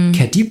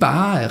 Kan de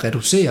bare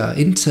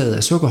reducere indtaget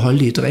af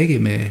sukkerholdige drikke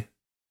med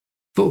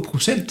få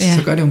procent,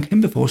 så gør det jo en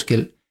kæmpe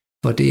forskel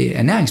for det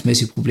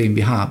ernæringsmæssige problem,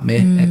 vi har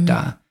med, at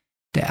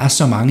der er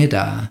så mange,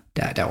 der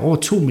er over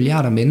 2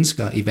 milliarder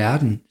mennesker i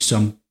verden,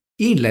 som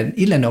i et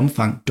eller andet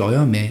omfang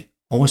døjer med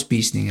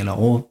overspisning eller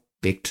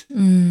overvægt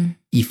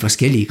i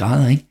forskellige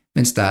grader, ikke?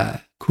 Mens der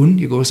kun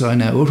i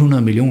gåseøjne er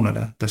 800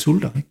 millioner, der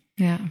sulter. Ikke?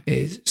 Ja.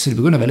 Så det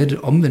begynder at være lidt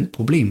et omvendt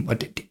problem,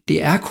 og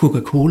det er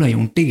Coca-Cola jo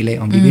en del af,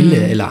 om vi vil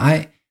eller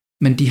ej,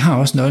 men de har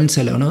også nøglen til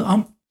at lave noget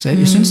om. Så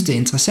jeg synes, det er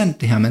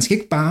interessant det her. Man skal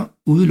ikke bare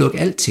udelukke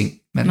alting.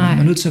 Man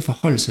er nødt til at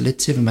forholde sig lidt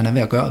til, hvad man er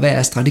ved at gøre. Hvad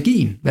er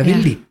strategien? Hvad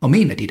vil de? Og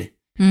mener de det?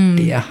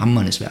 Det er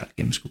hamrende svært at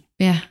gennemskue.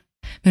 Ja,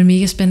 men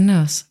mega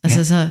spændende også.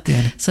 Altså, ja, det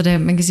er det. Så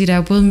man kan sige, der er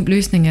jo både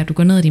løsninger, at du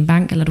går ned i din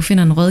bank, eller du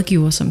finder en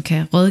rådgiver, som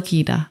kan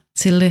rådgive dig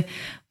til det.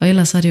 Og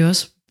ellers så er det jo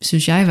også,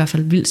 synes jeg i hvert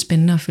fald, vildt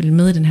spændende at følge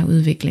med i den her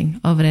udvikling,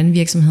 og hvordan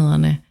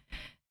virksomhederne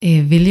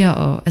vælger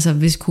at, altså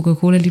hvis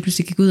Coca-Cola lige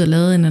pludselig gik ud og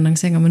lavede en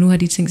annoncering, og nu har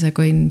de tænkt sig at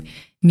gå ind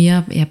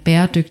mere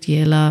bæredygtige,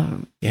 eller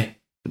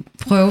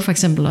prøve for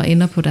eksempel at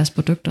ændre på deres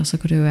produkter, så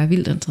kunne det jo være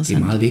vildt interessant.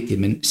 Det er meget vigtigt,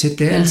 men sæt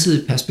det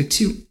altid i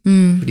perspektiv,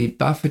 fordi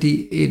bare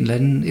fordi et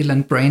eller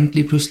andet brand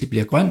lige pludselig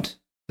bliver grønt,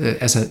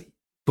 altså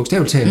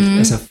bogstaveligt talt,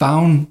 altså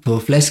farven på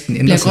flasken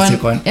ændrer sig til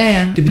grøn.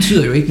 Ja. Det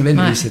betyder jo ikke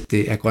nødvendigvis, at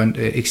det er grønt,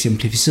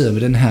 eksemplificeret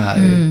med den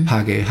her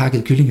pakke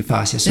hakket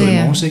kyllingefars, jeg så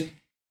i morges, ikke?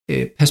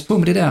 Pas på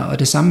med det der, og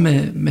det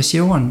samme med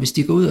Chevron, hvis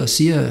de går ud og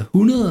siger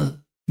 100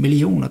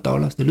 millioner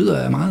dollars, det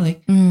lyder meget,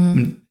 ikke?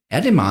 Men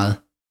er det meget?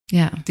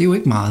 Ja. Det er jo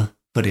ikke meget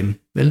for dem,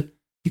 vel?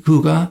 De kunne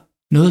jo gøre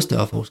noget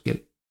større forskel,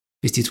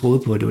 hvis de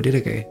troede på, at det var det, der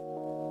gav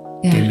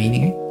mening,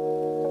 ikke?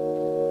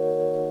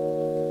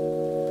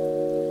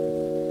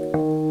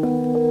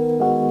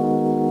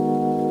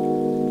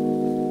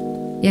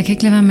 Jeg kan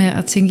ikke lade være med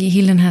at tænke i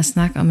hele den her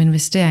snak om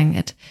investering,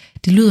 at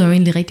det lyder jo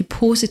egentlig rigtig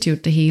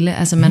positivt det hele.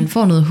 Altså man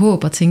får noget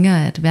håb og tænker,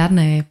 at verden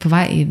er på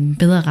vej i en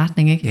bedre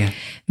retning, ikke? Yeah.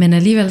 Men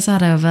alligevel så har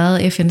der jo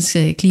været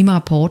FN's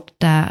klimarapport,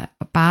 der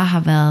bare har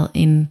været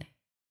en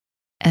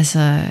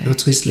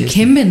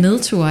kæmpe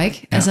nedtur,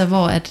 ikke? Ja. Altså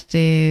hvor at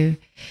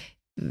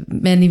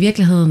man i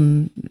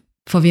virkeligheden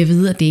får vi at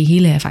vide, at det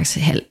hele er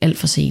faktisk alt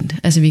for sent.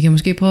 Altså vi kan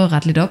måske prøve at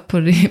rette lidt op på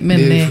det, men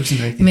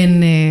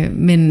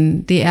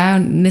det er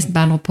jo næsten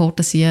bare en rapport,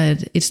 der siger,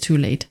 at it's too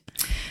late.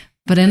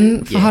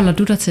 Hvordan forholder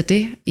du dig til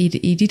det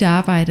i dit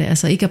arbejde?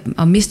 Altså ikke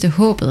at miste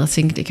håbet og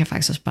tænke, det kan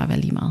faktisk også bare være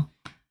lige meget.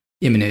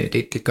 Jamen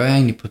det gør jeg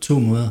egentlig på 2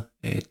 måder.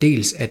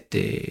 Dels at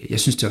jeg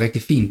synes det er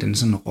rigtig fint, den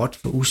sådan råt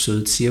for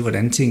usødet siger,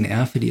 hvordan tingene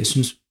er, fordi jeg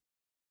synes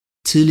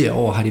tidligere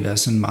år har de været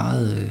sådan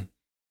meget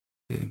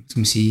skal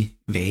man sige,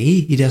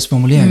 vage i deres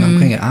formuleringer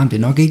omkring, at det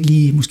er nok ikke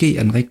lige, måske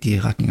er den rigtige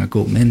retning at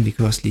gå, men vi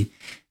kan også lige.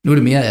 Nu er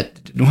det mere,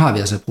 at nu har vi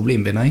altså et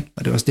problem, venner, ikke?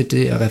 Og det er også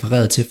det, jeg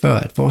refererede til før,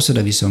 at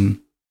fortsætter vi som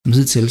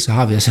hidtil, så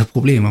har vi altså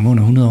problemer om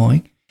under 100 år,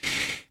 ikke?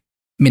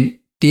 Men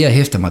det, jeg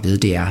hæfter mig ved,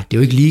 det er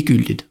jo ikke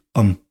ligegyldigt,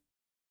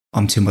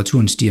 om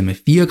temperaturen stiger med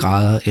 4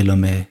 grader, eller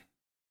med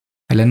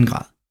 1,5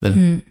 grad,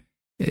 vel?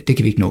 Det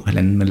kan vi ikke nå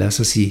 1,5, men lad os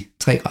så sige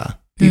 3 grader.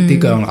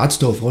 Det gør jo en ret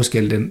stor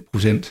forskel, den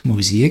procent, må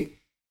vi sige, ikke?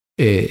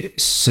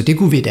 Så det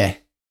kunne vi da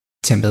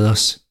tage med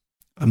os.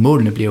 Og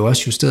målene bliver jo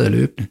også justeret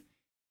løbende.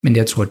 Men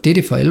jeg tror,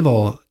 det for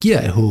alvor giver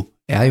af håb,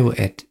 er jo,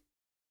 at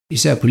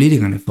især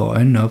politikerne får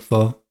øjnene op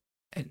for,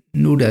 at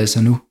nu er det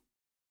altså nu,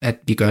 at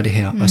vi gør det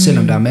her. Og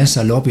selvom der er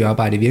masser af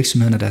lobbyarbejde i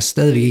virksomhederne, der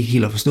stadigvæk ikke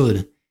helt har forstået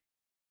det,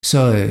 så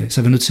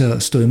er vi nødt til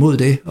at stå imod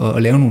det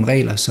og lave nogle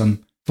regler, som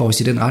får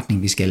os i den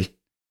retning, vi skal.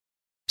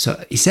 Så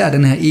især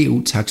den her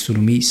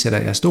EU-taksonomi sætter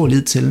jeg stor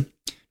lid til.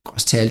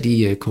 Også til alle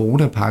de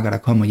coronapakker, der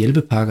kommer,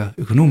 hjælpepakker,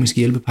 økonomiske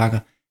hjælpepakker,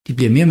 de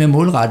bliver mere og mere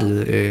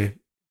målrettet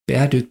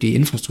bæredygtige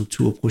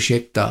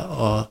infrastrukturprojekter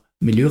og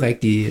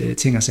miljørigtige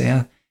ting og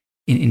sager,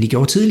 end de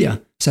gjorde tidligere.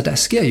 Så der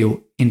sker jo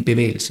en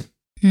bevægelse.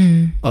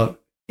 Og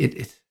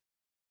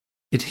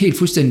et helt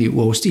fuldstændig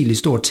uoverstigeligt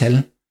stort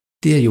tal,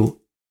 det er jo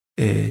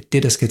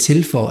det, der skal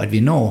til for, at vi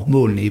når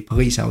målene i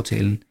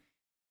Paris-aftalen.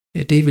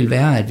 Det vil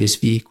være, at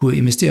hvis vi kunne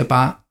investere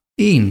bare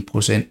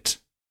 1%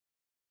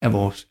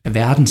 af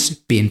verdens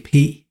BNP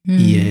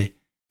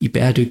i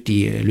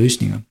bæredygtige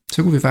løsninger,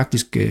 så kunne vi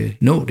faktisk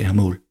nå det her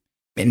mål.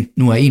 Men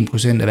nu er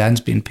 1% af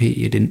verdens BNP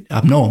et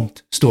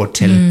abnormt stort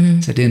tal,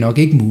 så det er nok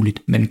ikke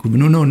muligt. Men kunne vi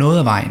nu nå noget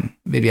af vejen,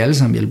 vil vi alle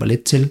sammen hjælpe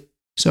lidt til,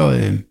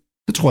 så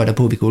tror jeg da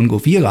på, at vi kan undgå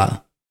 4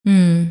 grader.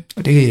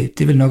 Og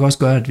det vil nok også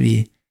gøre, at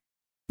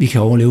vi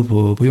kan overleve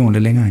på jorden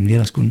lidt længere, end vi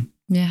ellers kunne.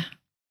 Ja.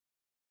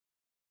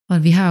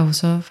 Og vi har jo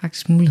så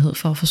faktisk mulighed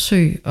for at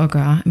forsøge at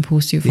gøre en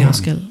positiv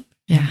forskel.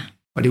 Ja.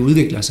 Og det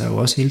udvikler sig jo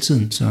også hele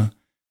tiden, så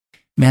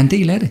vær en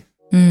del af det.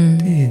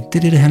 Det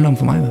er det handler om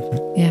for mig i hvert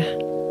fald. Ja.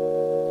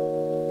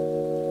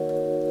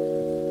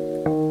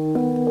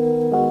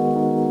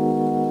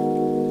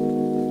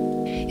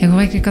 Jeg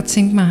kunne rigtig godt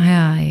tænke mig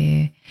her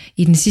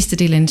i den sidste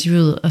del af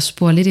interviewet at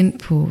spore lidt ind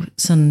på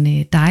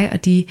sådan dig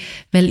og de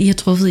valg, I har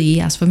truffet i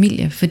jeres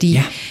familie. Fordi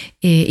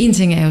en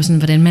ting er jo sådan,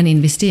 hvordan man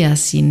investerer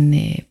sin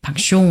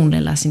pension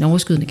eller sin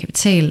overskydende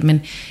kapital,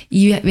 men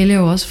I vælger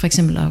jo også for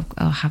eksempel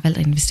at have valgt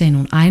at investere i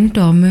nogle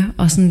ejendomme,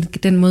 og sådan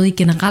den måde, I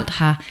generelt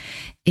har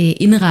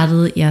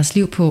indrettet jeres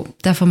liv på.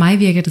 Der for mig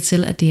virker det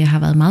til, at det har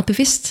været meget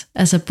bevidst.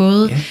 Altså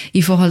både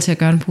i forhold til at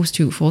gøre en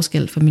positiv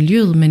forskel for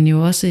miljøet, men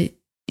jo også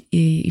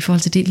i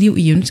forhold til det liv,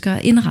 I ønsker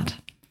at indrette.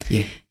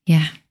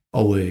 Ja.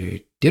 Og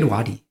det er du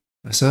ret i.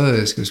 Og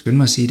så skal jeg skynde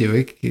mig at sige, det er jo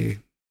ikke...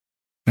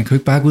 man kan jo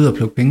ikke bare gå ud og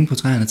plukke penge på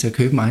træerne til at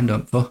købe en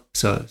ejendom for.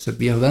 Så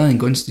vi har været i en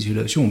gunstig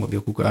situation, hvor vi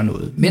har kunne gøre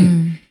noget.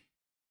 Men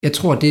jeg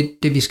tror,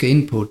 det vi skal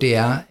ind på, det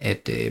er,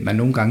 at man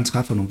nogle gange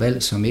træffer nogle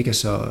valg, som ikke er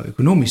så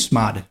økonomisk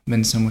smarte,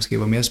 men som måske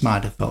var mere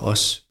smarte for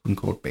os på en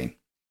kort bane.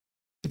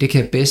 Det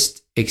kan jeg bedst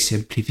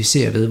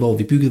eksemplificere ved, hvor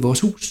vi byggede vores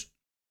hus.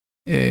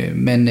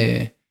 Men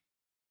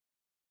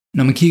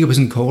når man kigger på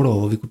sådan en kort over,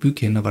 hvor vi kunne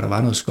bygge hen, og hvor der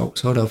var noget skov,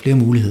 så var der jo flere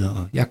muligheder.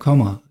 Og jeg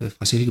kommer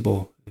fra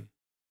Silkeborg,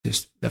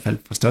 i hvert fald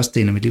fra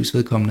størstedelen af mit livs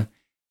vedkommende,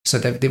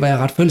 så det var jeg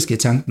ret forelsket i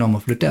tanken om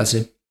at flytte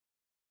dertil.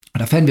 Og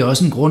der fandt vi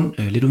også en grund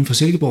lidt uden for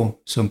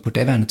Silkeborg, som på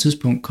daværende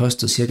tidspunkt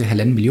kostede cirka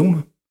 1,5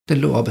 millioner. Den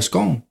lå op ad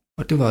skoven,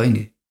 og det var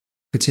egentlig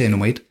kriterie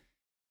nummer 1.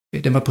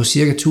 Den var på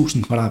cirka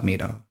 1000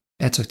 kvadratmeter,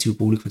 attraktiv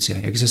boligkvarter.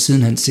 Jeg kan så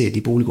sidenhen se, at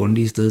de boliggrunde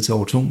lige er steget til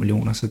over 2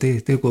 millioner, så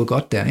det er gået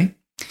godt der, ikke?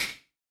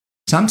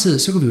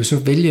 Samtidig så kunne vi jo så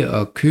vælge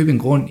at købe en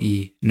grund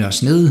i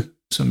Nørresnede,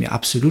 som jeg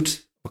absolut,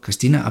 og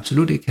Christina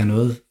absolut ikke har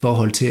noget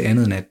forhold til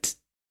andet end, at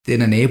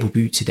den er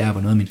naboby til der,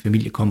 hvor noget af min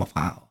familie kommer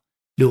fra, og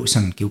lå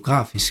sådan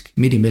geografisk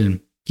midt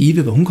imellem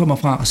Give, hvor hun kommer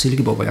fra, og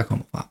Silkeborg, hvor jeg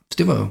kommer fra. Så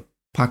det var jo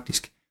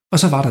praktisk. Og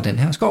så var der den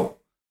her skov,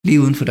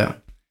 lige uden for døren.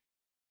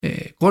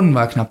 Grunden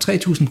var knap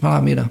 3.000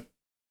 kvadratmeter,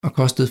 og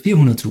kostede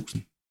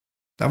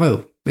 400.000. Der var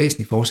jo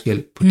væsentlig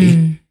forskel på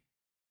det.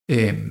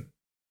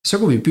 Så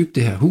kunne vi bygge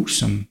det her hus,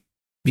 som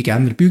vi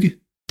gerne vil bygge.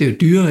 Det er jo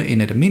dyrere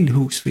end et almindeligt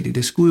hus, fordi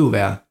det skulle jo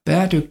være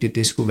bæredygtigt,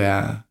 det skulle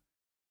være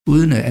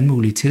uden alle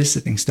mulige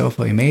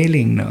tilsætningsstoffer i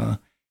malingen, og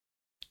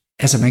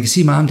altså man kan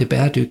sige meget om det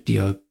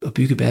bæredygtige og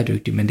bygge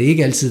bæredygtigt, men det er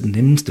ikke altid den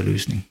nemmeste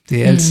løsning.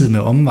 Det er altid med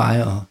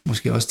omveje, og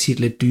måske også tit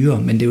lidt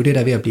dyrere, men det er jo det,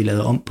 der er ved at blive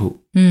lavet om på.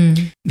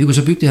 Vi kunne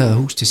så bygge det her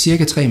hus til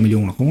cirka 3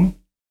 millioner kroner,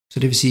 så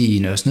det vil sige, at i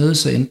Nørresnede,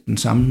 så endte den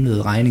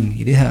samlede regning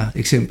i det her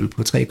eksempel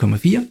på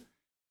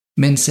 3,4,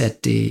 mens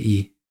at det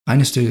i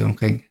regnestykket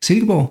omkring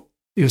Silkeborg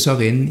jo så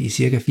vil ende i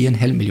cirka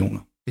 4,5 millioner,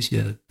 hvis vi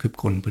havde købt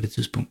grunden på det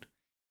tidspunkt.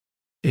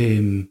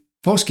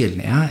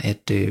 Forskellen er,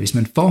 at hvis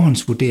man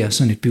forhåndsvurderer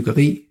sådan et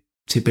byggeri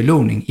til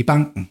belåning i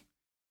banken,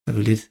 der er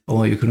jo lidt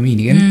over i økonomien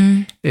igen,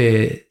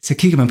 så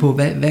kigger man på,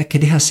 hvad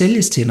kan det her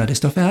sælges til, når det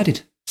står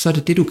færdigt? Så er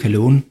det du kan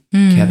låne,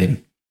 kære ven.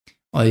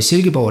 Og i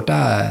Silkeborg,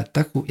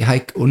 der jeg har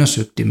ikke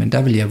undersøgt det, men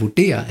der vil jeg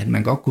vurdere, at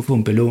man godt kunne få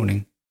en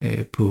belåning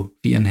på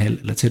 4,5,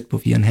 eller tæt på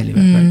 4,5 i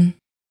hvert fald.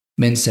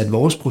 Mens at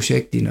vores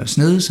projekt i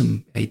Nørresnede,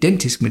 som er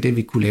identisk med det,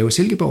 vi kunne lave i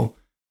Silkeborg,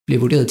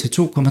 blev vurderet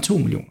til 2,2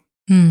 millioner.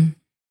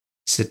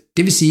 Så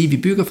det vil sige, at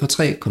vi bygger fra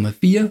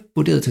 3,4,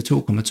 vurderet til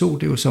 2,2,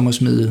 det er jo som at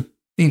smide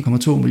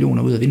 1,2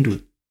 millioner ud af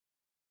vinduet.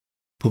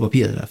 På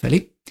papiret i hvert fald,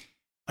 ikke?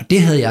 Og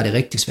det havde jeg det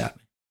rigtig svært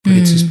med på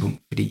det tidspunkt,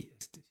 fordi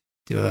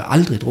det var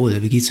aldrig et råd,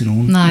 jeg ville give til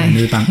nogen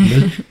nede i banken,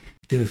 vel?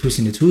 Det var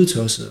fuldstændig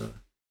tudetosset, og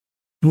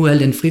nu er al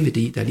den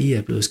friværdi, der lige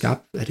er blevet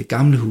skabt af det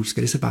gamle hus,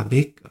 skal det så bare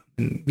væk?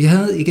 Men vi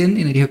havde igen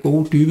en af de her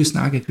gode, dybe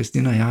snakke,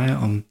 Christina og jeg,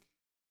 om,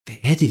 hvad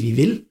er det, vi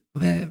vil?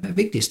 Hvad er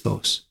vigtigst for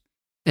os?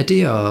 Er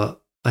det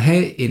at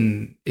have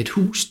et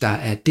hus, der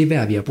er det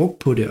værd, vi har brugt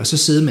på det, og så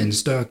sidde med en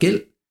større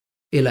gæld?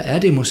 Eller er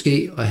det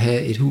måske at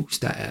have et hus,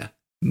 der er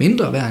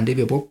mindre værd end det,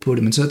 vi har brugt på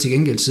det, men så til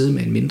gengæld sidde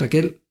med en mindre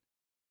gæld,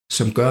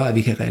 som gør, at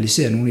vi kan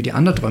realisere nogle af de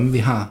andre drømme, vi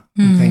har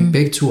omkring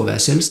begge to at være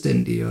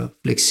selvstændige og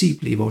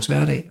fleksible i vores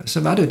hverdag. Og så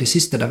var det jo det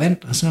sidste, der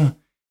vandt, og så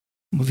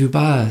må vi jo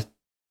bare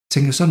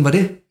tænke, sådan var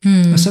det.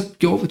 Og så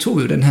tog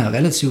vi jo den her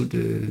relativt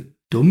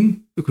dumme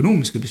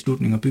økonomiske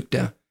beslutning at bygge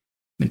der.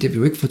 Men det vil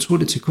jo ikke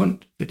fortrudt til kund,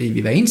 fordi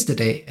vi hver eneste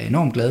dag er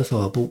enormt glade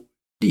for at bo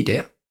lige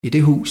der, i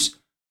det hus,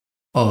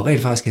 og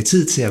rent faktisk have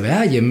tid til at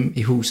være hjemme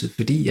i huset,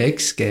 fordi jeg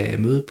ikke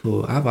skal møde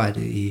på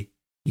arbejde i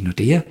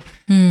Nordea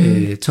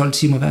 12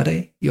 timer hver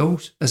dag i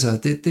Aarhus. Altså,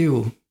 det er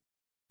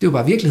jo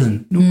bare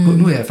virkeligheden.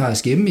 Nu er jeg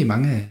faktisk hjemme i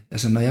mange,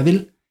 altså når jeg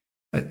vil.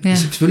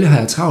 Altså, selvfølgelig har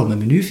jeg travlt med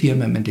min nye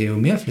firma, men det er jo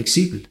mere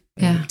fleksibelt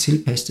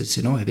tilpasset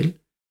til, når jeg vil.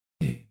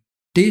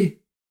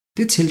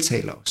 Det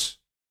tiltaler os.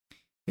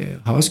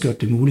 Har også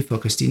gjort det muligt for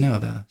Christina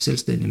at være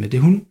selvstændig med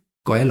det, hun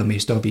går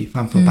allermest op i,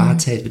 frem for bare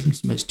at tage et hvilket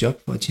som helst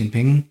job for at tjene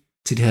penge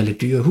til det her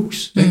lidt dyre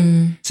hus.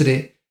 Så det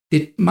er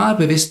et meget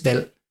bevidst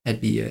valg,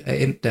 at vi er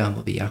endt der,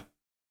 hvor vi er.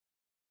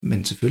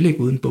 Men selvfølgelig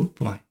ikke uden bump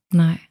på vej.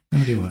 Nej.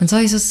 Men så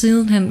har I så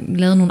sidenhen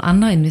lavet nogle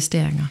andre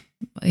investeringer.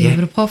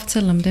 Vil du prøve at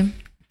fortælle om dem?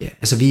 Ja,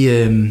 altså vi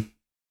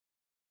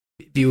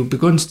er jo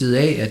begunstiget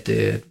af, at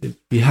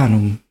vi har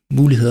nogle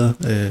muligheder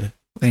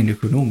rent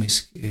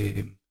økonomisk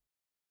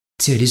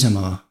til ligesom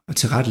at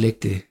tilrettelægge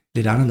det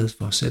lidt anderledes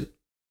for os selv.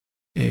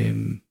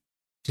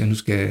 Hvis jeg nu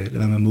skal lade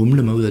være med at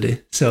mumle mig ud af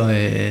det,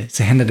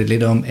 så handler det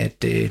lidt om,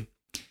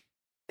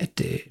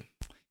 at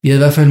vi havde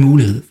i hvert fald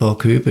mulighed for at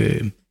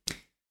købe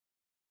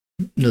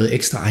noget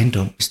ekstra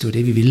ejendom, hvis det var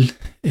det, vi ville.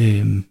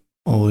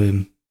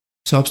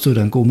 Så opstod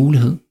der en god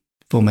mulighed.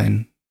 Får man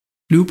en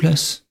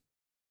flyveplads.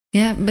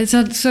 Ja, men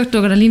så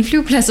dukker der lige en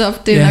flyveplads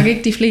op. Det er nok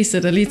ikke de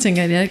fleste, der lige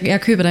tænker, at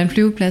jeg køber dig en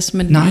flyveplads,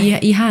 men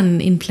I har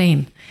en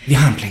plan. Vi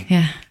har en plan.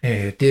 Ja.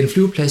 Det er en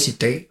flyveplads i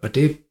dag, og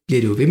det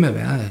bliver det jo ved med at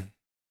være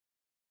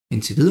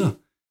indtil videre.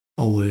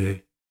 Og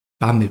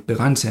bare med et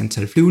begrænset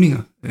antal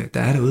flyvninger, der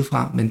er derude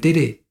fra. Men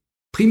det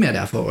primært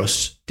er for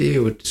os, det er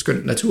jo et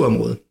skønt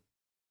naturområde.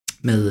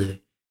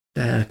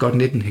 Der er godt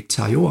 19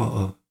 hektar jord,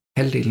 og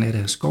halvdelen af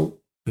det er skov.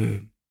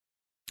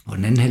 Og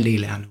den anden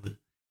halvdel er noget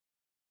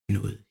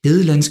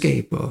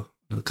hedelandskab og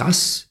noget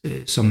græs,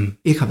 som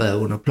ikke har været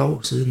under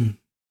plov siden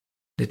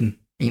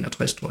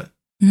 1961, tror jeg.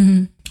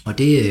 Mm-hmm. Og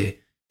det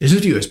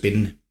synes vi jo er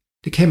spændende.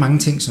 Det kan mange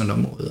ting, sådan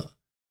områder.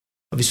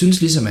 Og vi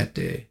synes ligesom, at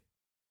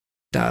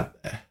der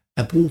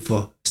er brug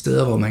for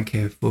steder, hvor man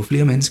kan få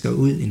flere mennesker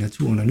ud i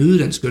naturen og nyde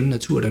den skønne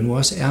natur, der nu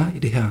også er i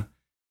det her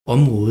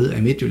område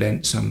af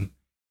Midtjylland, som,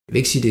 jeg vil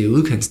ikke sige, det er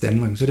udkants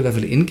Danmark, så er det i hvert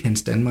fald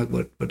indkants Danmark,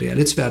 hvor det er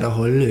lidt svært at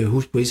holde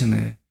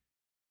huspriserne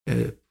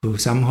på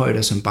samme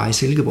højde som bare i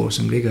Silkeborg,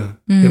 som ligger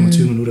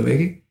 25 minutter væk.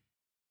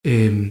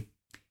 Ikke?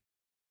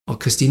 Og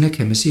Christina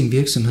kan med sin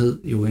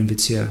virksomhed jo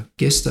invitere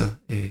gæster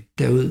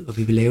derud, og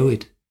vi vil lave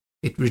et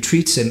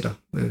retreat center,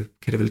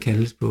 kan det vel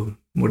kaldes på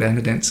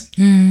moderne dansk,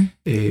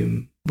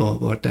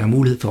 hvor der er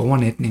mulighed for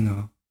overnatning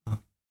og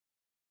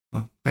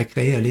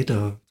rekreere lidt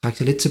og trække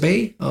sig lidt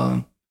tilbage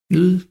og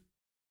nyde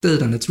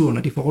stedet og naturen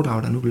og de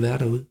foredrag, der nu vil være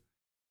derude.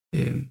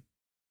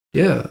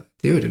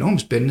 Det er jo et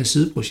enormt spændende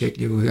sideprojekt,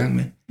 jeg går i gang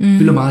med. Det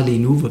fylder meget lige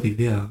nu, hvor vi er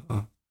ved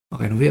at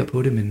renovere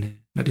på det, men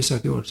når det så er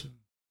gjort, så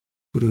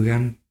kunne du jo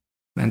gerne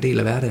være en del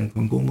af hverdagen på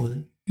en god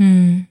måde.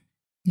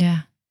 Ja,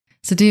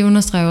 så det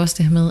understreger også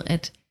det her med,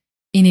 at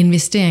en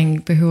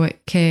investering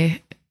kan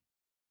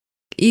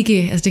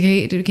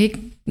ikke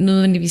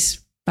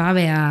nødvendigvis bare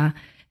være,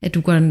 at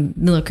du går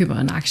ned og køber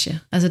en aktie.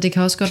 Altså det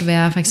kan også godt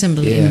være for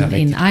eksempel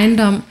en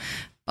ejendom,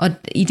 og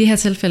i det her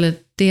tilfælde,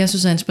 det jeg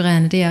synes er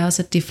inspirerende, det er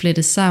også, at det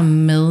flettes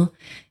sammen med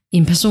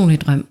en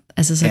personlig drøm.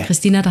 Altså så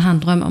Christina, der har en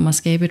drøm om at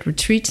skabe et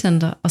retreat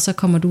center, og så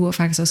kommer du og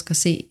faktisk også skal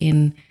se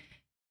en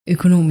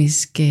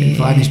økonomisk... En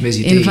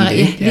forretningsmæssig del.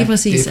 Lige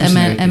præcis.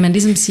 At man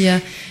ligesom siger,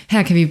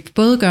 her kan vi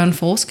både gøre en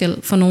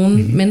forskel for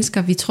nogle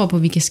mennesker, vi tror på,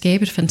 at vi kan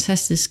skabe et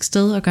fantastisk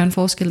sted og gøre en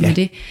forskel med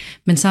det,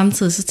 men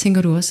samtidig så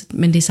tænker du også,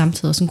 men det er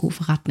samtidig også en god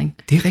forretning.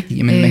 Det er rigtigt.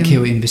 Jamen, man kan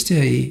jo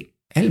investere i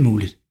alt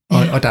muligt.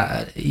 Og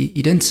der,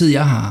 i den tid,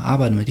 jeg har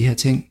arbejdet med de her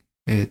ting,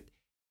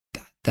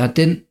 der er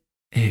den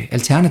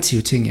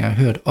alternative ting, jeg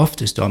har hørt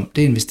oftest om,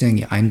 det er investering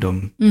i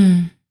ejendommen.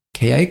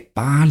 Kan jeg ikke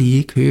bare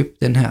lige købe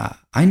den her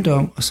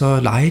ejendom, og så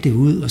leje det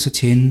ud, og så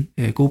tjene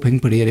gode penge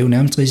på det? Og det er jo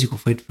nærmest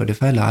risikofrit, for det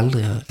falder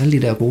aldrig, og alle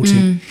de der gode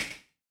ting.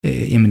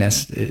 Jamen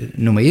altså,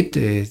 nummer 1,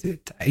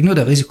 der er ikke noget,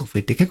 der er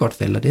risikofrit. Det kan godt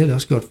falde, og det har det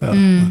også gjort før.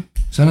 Og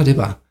sådan er det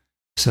bare.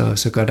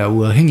 Så gør der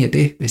uafhængig af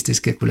det, hvis det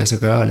skal kunne lade sig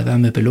gøre, eller være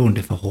med at belåne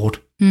det for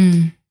hårdt.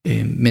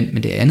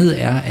 Men det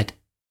andet er, at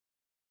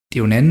det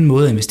er jo en anden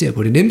måde at investere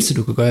på. Det nemmeste,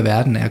 du kan gøre i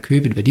verden, er at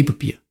købe et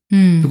værdipapir.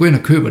 Du går ind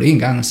og køber det en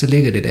gang, og så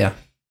ligger det der.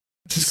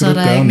 Så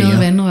der er ikke noget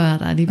vandrør,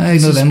 der lige der er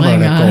ikke noget vandrør,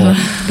 der går.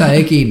 Der er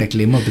ikke en, der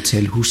glemmer at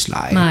betale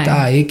husleje. Nej. Der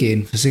er ikke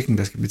en forsikring,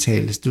 der skal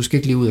betales. Du skal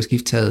ikke lige ud og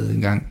skifte taget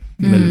en gang,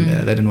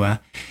 hvad det nu er.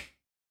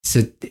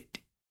 Så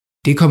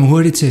det kommer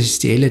hurtigt til at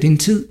stjæle din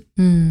tid.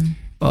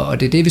 Og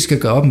det er det, vi skal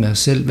gøre op med os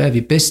selv. Hvad er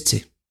vi bedst til,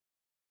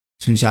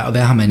 synes jeg? Og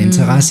hvad har man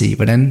interesse i?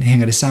 Hvordan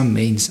hænger det sammen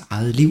med ens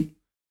eget liv?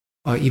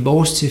 Og i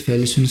vores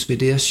tilfælde synes vi,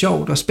 det er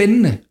sjovt og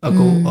spændende at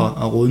gå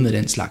og rode med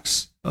den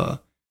slags. Og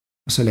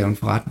så lave en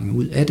forretning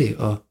ud af det,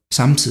 og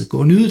samtidig gå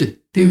og nyde det.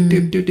 Det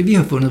er jo det, vi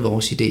har fundet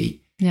vores idé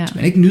i. Ja. Hvis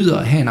man ikke nyder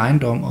at have en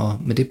ejendom,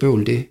 og med det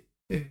bøvl, det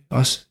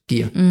også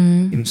giver,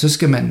 jamen, så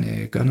skal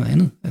man gøre noget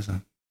andet. Altså,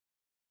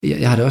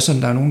 jeg har det også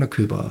sådan, der er nogen, der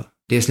køber,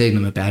 det er slet ikke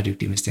noget med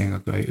bæredygtige investeringer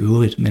at gøre i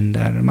øvrigt, men der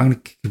er mange, der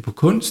kigger på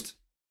kunst,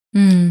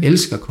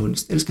 elsker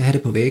kunst, elsker at have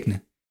det på væggene.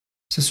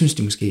 Så synes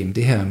de måske, at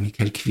det her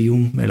Michael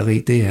Kvium-maleri,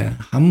 det er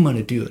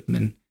hamrende dyrt,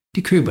 men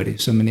de køber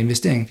det som en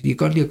investering, fordi de kan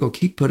godt lide at gå og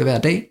kigge på det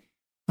hver dag,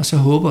 og så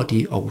håber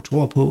de og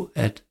tror på,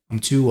 at om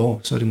 20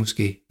 år, så er det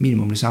måske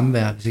minimum det samme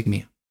værd, hvis ikke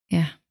mere.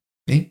 Ja.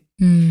 Okay?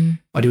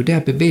 Og det er jo der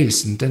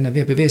bevægelsen, den er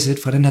ved at bevæge sig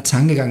lidt fra den her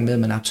tankegang med, at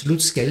man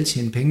absolut skal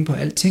tjene penge på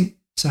alting.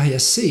 Så har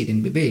jeg set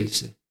en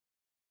bevægelse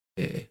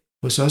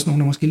hos os,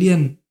 nogen der måske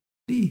lige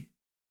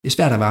det er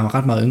svært at være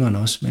ret meget yngre end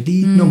os, men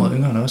lige nummeret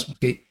yngre end os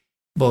måske,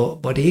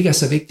 hvor det ikke er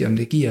så vigtigt, om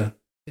det giver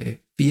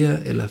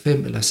 4 eller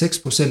 5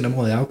 eller 6% om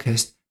året i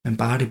afkast, men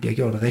bare det bliver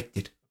gjort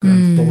rigtigt. Gøre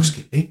en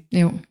forskel, ikke?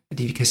 Jo. At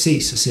vi kan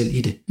se sig selv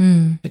i det.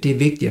 At det er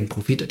vigtigere end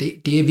profit, og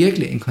det er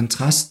virkelig en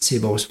kontrast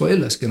til vores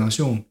forældres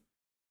generation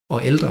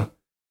og ældre,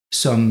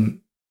 som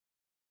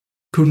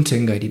kun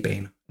tænker i de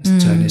baner. Altså,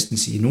 tør jeg næsten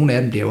sige. Nogle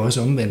af dem bliver jo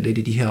også omvendt lidt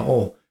i de her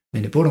år,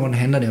 men i bund og grund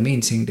handler det om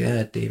en ting, det er,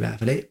 at det i hvert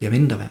fald bliver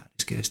mindre værd.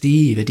 Det skal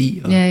stige i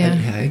værdi og alt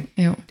det her,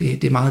 ikke?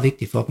 Det er meget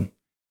vigtigt for dem.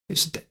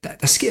 Så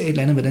der sker et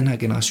eller andet med den her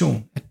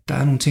generation, at der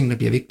er nogle ting, der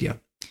bliver vigtigere.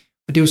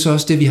 Og det er jo så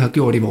også det, vi har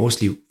gjort i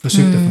vores liv.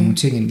 Forsøgt at få nogle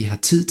ting, end vi har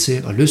tid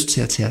til og lyst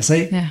til at tage os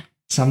af,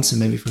 samtidig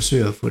med, at vi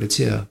forsøger at få det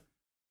til at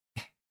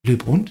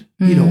løbe rundt.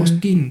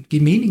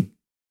 Give mening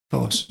for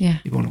os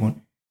i bund og grund.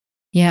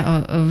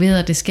 Ja, og ved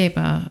at det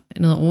skaber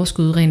noget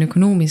overskud rent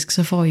økonomisk,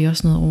 så får I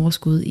også noget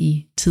overskud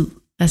i tid.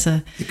 Altså,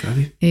 det gør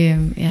vi.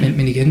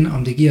 Men igen,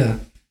 om det giver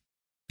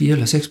 4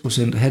 eller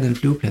 6% at have den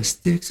flyveplads,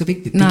 det er ikke så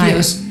vigtigt. Det giver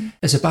os,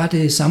 altså bare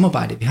det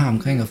samarbejde, vi har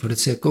omkring at få det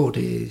til at gå,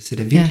 det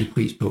sætter virkelig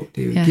pris på.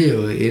 Det giver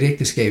jo et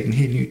ægteskab en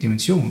helt ny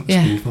dimension,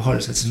 at skulle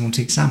forholde sig til sådan nogle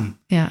ting sammen.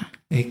 Ja.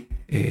 Ikke?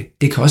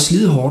 Det kan også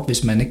slide hårdt,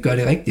 hvis man ikke gør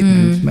det rigtigt.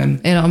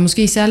 Eller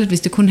måske særligt,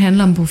 hvis det kun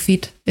handler om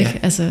profit. Ikke? Ja,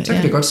 altså, så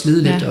kan det godt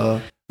slide lidt,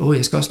 og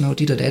jeg skal også nå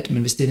dit og dat,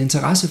 men hvis det er en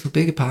interesse for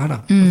begge parter,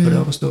 at få det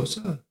op at stå, så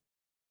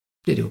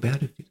bliver det jo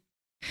bæredygtigt.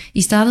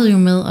 I startede jo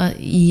med at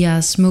i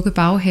jeres smukke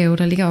baghave,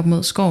 der ligger op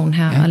mod skoven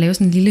her, og lave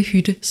sådan en lille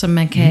hytte, som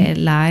man kan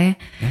lege.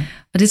 Ja.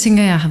 Og det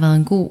tænker jeg har været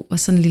en god og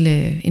sådan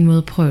en måde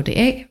at prøve det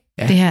af.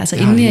 Ja, det her, altså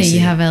inden I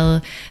har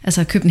været,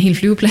 altså købt en hel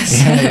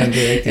flyveplads. Ja,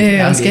 det er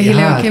rigtigt. Og skal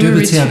lave kæmpe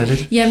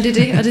lidt. Jamen det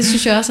er det, og det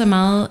synes jeg også er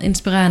meget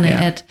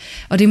inspirerende,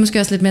 og det er måske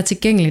også lidt mere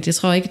tilgængeligt. Jeg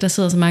tror ikke, der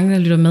sidder så mange, der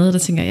lytter med, der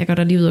tænker, jeg går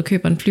da lige ud og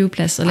køber en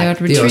flyveplads og laver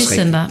et retreat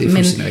center. Det er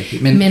fuldstændig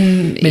rigtigt.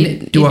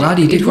 Men du har ret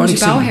i, det er et godt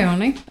eksempel.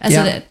 Baghaven, ikke?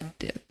 Altså,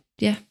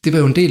 det var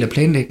jo en del af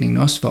planlægningen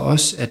også for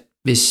os, at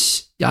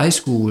hvis jeg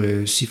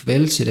skulle sige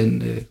farvel til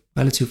den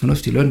relativt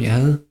fornuftige løn, jeg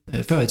havde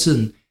før i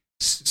tiden,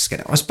 skal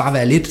der også bare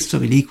være lidt, så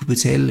vi lige kunne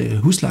betale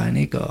huslejen,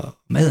 ikke? Og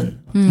maden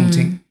og sådan nogle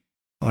ting.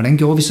 Og hvordan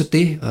gjorde vi så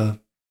det? Og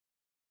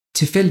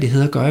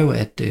tilfældigheder gør jo,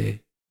 at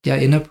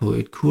jeg ender på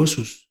et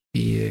kursus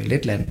i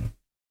Letland,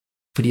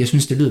 fordi jeg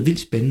synes, det lyder vildt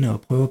spændende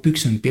at prøve at bygge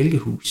sådan et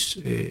bjælkehus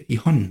i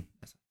hånden.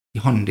 Altså, i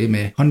hånden, det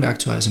med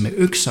håndværktøj, altså med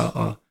økser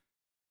og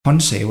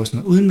håndsave og sådan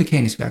noget, uden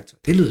mekanisk værktøj.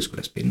 Det lyder sgu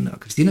da spændende, og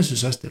Christina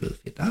synes også, det lød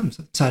fedt. Jamen,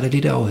 så tager jeg det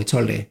lige derover i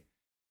 12 dage.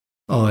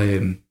 Og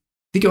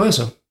det gjorde jeg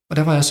så. Og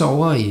der var jeg så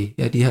over i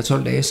de her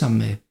 12 dage sammen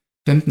med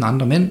 15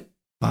 andre mænd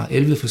fra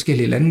 11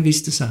 forskellige lande,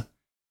 viste sig.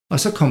 Og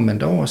så kom man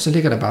derover, så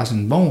ligger der bare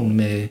sådan en vogn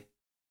med, jeg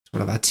tror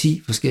der var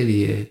 10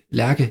 forskellige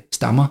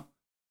lærkestammer.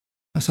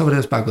 Og så var det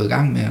også bare gået i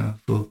gang med at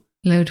få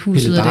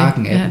pillet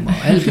barken af dem,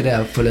 og alt det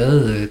der, få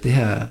lavet det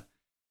her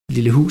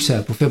lille hus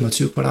her på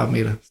 25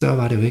 kvadratmeter. Større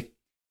var det jo ikke.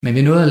 Men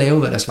vi nåede at lave,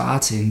 hvad der svarer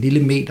til en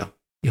lille meter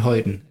i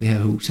højden, det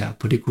her hus her,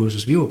 på det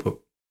kursus, vi var på.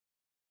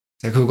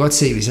 Så jeg kunne godt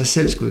se, hvis jeg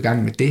selv skulle i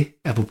gang med det,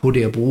 apropos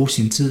det at bruge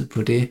sin tid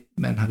på det,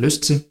 man har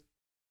lyst til.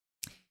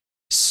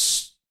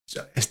 Så,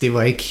 altså det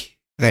var ikke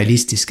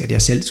realistisk, at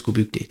jeg selv skulle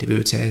bygge det. Det ville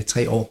jo tage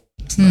 3 år.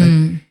 Sådan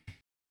noget,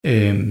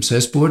 så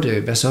jeg spurgte,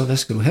 hvad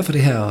skal du have for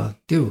det her? Og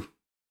det er jo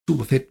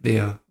super fedt ved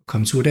at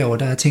komme tur derover.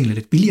 Der er tingene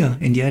lidt billigere,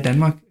 end de er i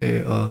Danmark.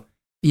 Og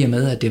i og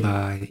med, at det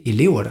var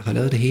elever, der har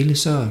lavet det hele,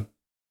 så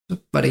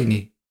var det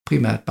egentlig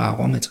primært bare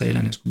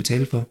råmaterialerne, jeg skulle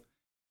betale for.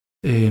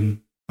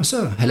 Og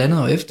så 1,5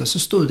 år efter, så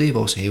stod det i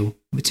vores have.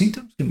 Og vi tænkte,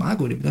 det er meget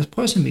godt. Lad os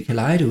prøve at se, om vi kan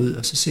lege det ud,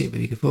 og så se, hvad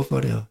vi kan få for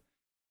det. Og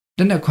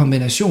den der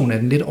kombination af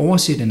den lidt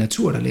oversete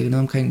natur, der ligger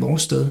nede omkring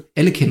vores sted.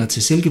 Alle kender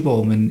til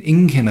Silkeborg, men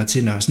ingen kender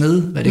til Nørre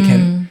Snede, hvad det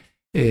kan.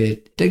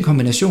 Den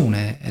kombination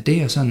af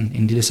det og sådan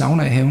en lille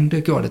sauna i haven, det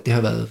har gjort, at det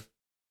har været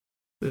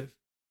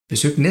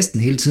besøgt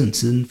næsten hele tiden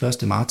siden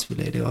 1. marts, vi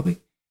lagde det op.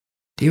 Ikke?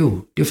 Det er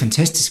jo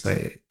fantastisk, og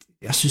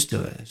jeg synes, det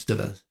har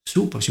været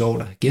super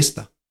sjovt at have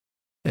gæster.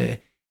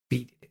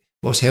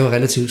 Vores have er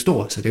relativt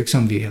stor, så det er jo ikke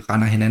som, vi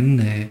render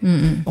hinanden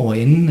over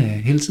enden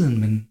hele tiden,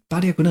 men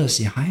bare det at gå ned og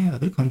sige hej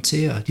og velkommen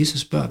til, og de så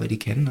spørger, hvad de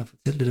kan, og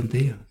fortælle lidt om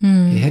det, og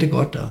kan have det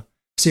godt, og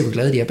se, hvor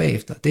glade de er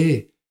bagefter.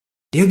 Det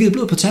har givet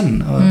blod på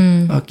tanden,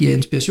 og giver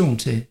inspiration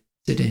til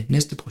det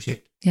næste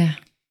projekt. Ja.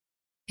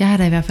 Jeg har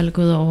da i hvert fald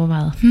gået og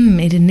overvejet,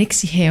 er det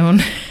niks i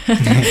haven?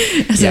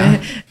 Altså,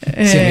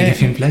 så jeg kan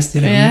finde plads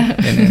til det,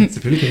 men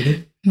selvfølgelig kan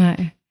det.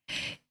 Nej.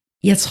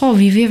 Jeg tror,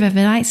 vi er ved at være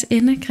ved vejs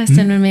ende,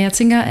 Christian, men jeg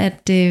tænker,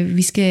 at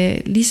vi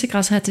skal lige sikre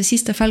os her til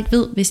sidst, at folk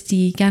ved, hvis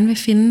de gerne vil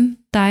finde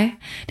dig.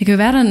 Det kan jo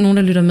være, at der er nogen,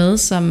 der lytter med,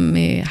 som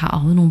har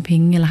arvet nogle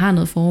penge, eller har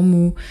noget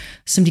formue,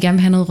 som de gerne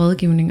vil have noget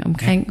rådgivning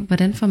omkring. Ja.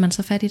 Hvordan får man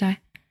så fat i dig?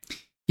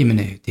 Jamen,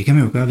 det kan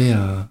man jo gøre ved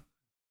at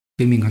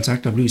finde mine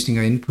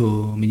kontaktoplysninger inde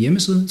på min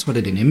hjemmeside. Jeg tror, det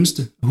er det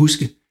nemmeste at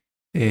huske.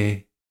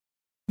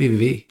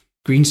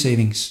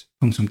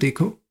 www.greensavings.dk.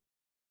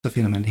 Så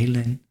finder man det hele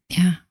derinde.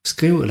 Ja.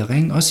 Skriv eller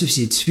ring, også hvis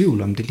I er i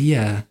tvivl, om det lige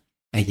er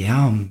jer,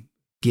 om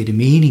giver det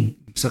mening,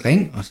 så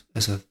ring os.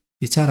 Altså,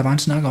 vi tager da bare en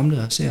snak om det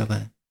og ser,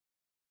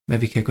 hvad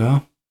vi kan gøre,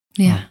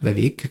 og hvad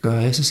vi ikke kan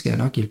gøre, så skal jeg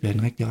nok hjælpe jer i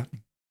den rigtige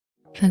retning.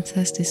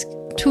 Fantastisk.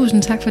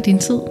 Tusind tak for din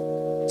tid.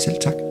 Selv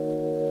tak.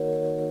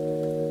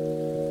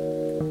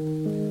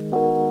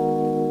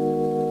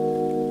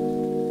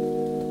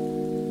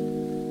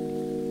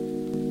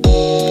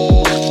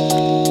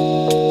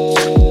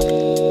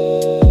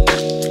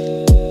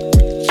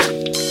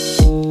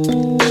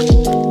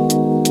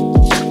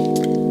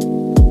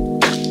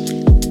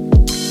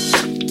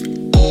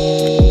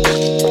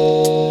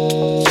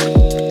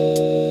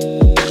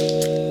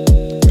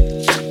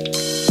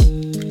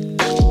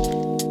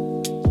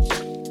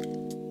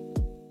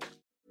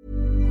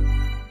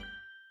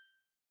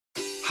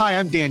 Hi,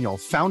 I'm Daniel,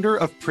 founder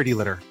of Pretty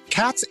Litter.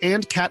 Cats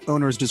and cat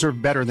owners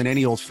deserve better than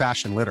any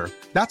old-fashioned litter.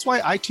 That's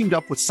why I teamed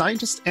up with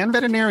scientists and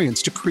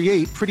veterinarians to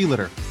create Pretty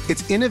Litter.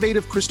 Its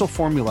innovative crystal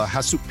formula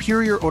has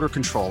superior odor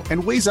control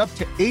and weighs up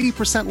to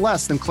 80%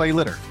 less than clay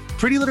litter.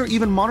 Pretty Litter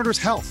even monitors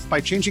health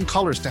by changing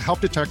colors to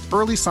help detect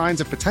early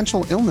signs of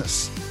potential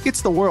illness.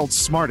 It's the world's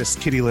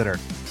smartest kitty litter.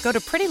 Go to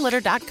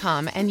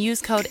prettylitter.com and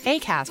use code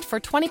ACAST for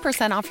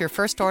 20% off your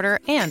first order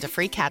and a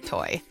free cat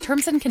toy.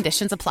 Terms and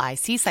conditions apply.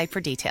 See site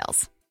for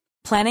details.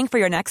 Planning for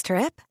your next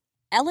trip?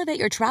 Elevate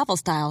your travel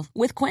style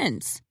with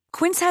Quince.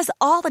 Quince has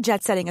all the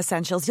jet-setting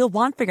essentials you'll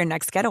want for your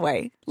next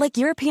getaway, like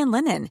European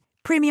linen,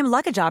 premium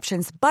luggage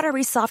options,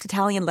 buttery soft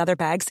Italian leather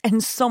bags,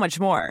 and so much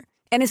more.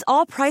 And is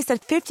all priced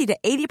at 50 to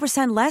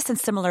 80% less than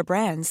similar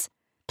brands.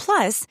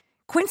 Plus,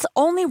 Quince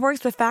only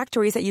works with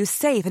factories that use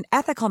safe and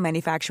ethical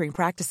manufacturing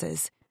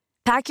practices.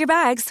 Pack your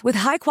bags with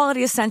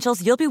high-quality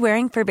essentials you'll be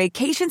wearing for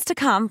vacations to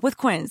come with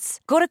Quince.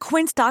 Go to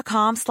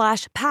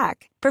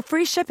quince.com/pack for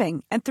free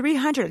shipping and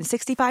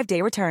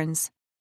 365-day returns.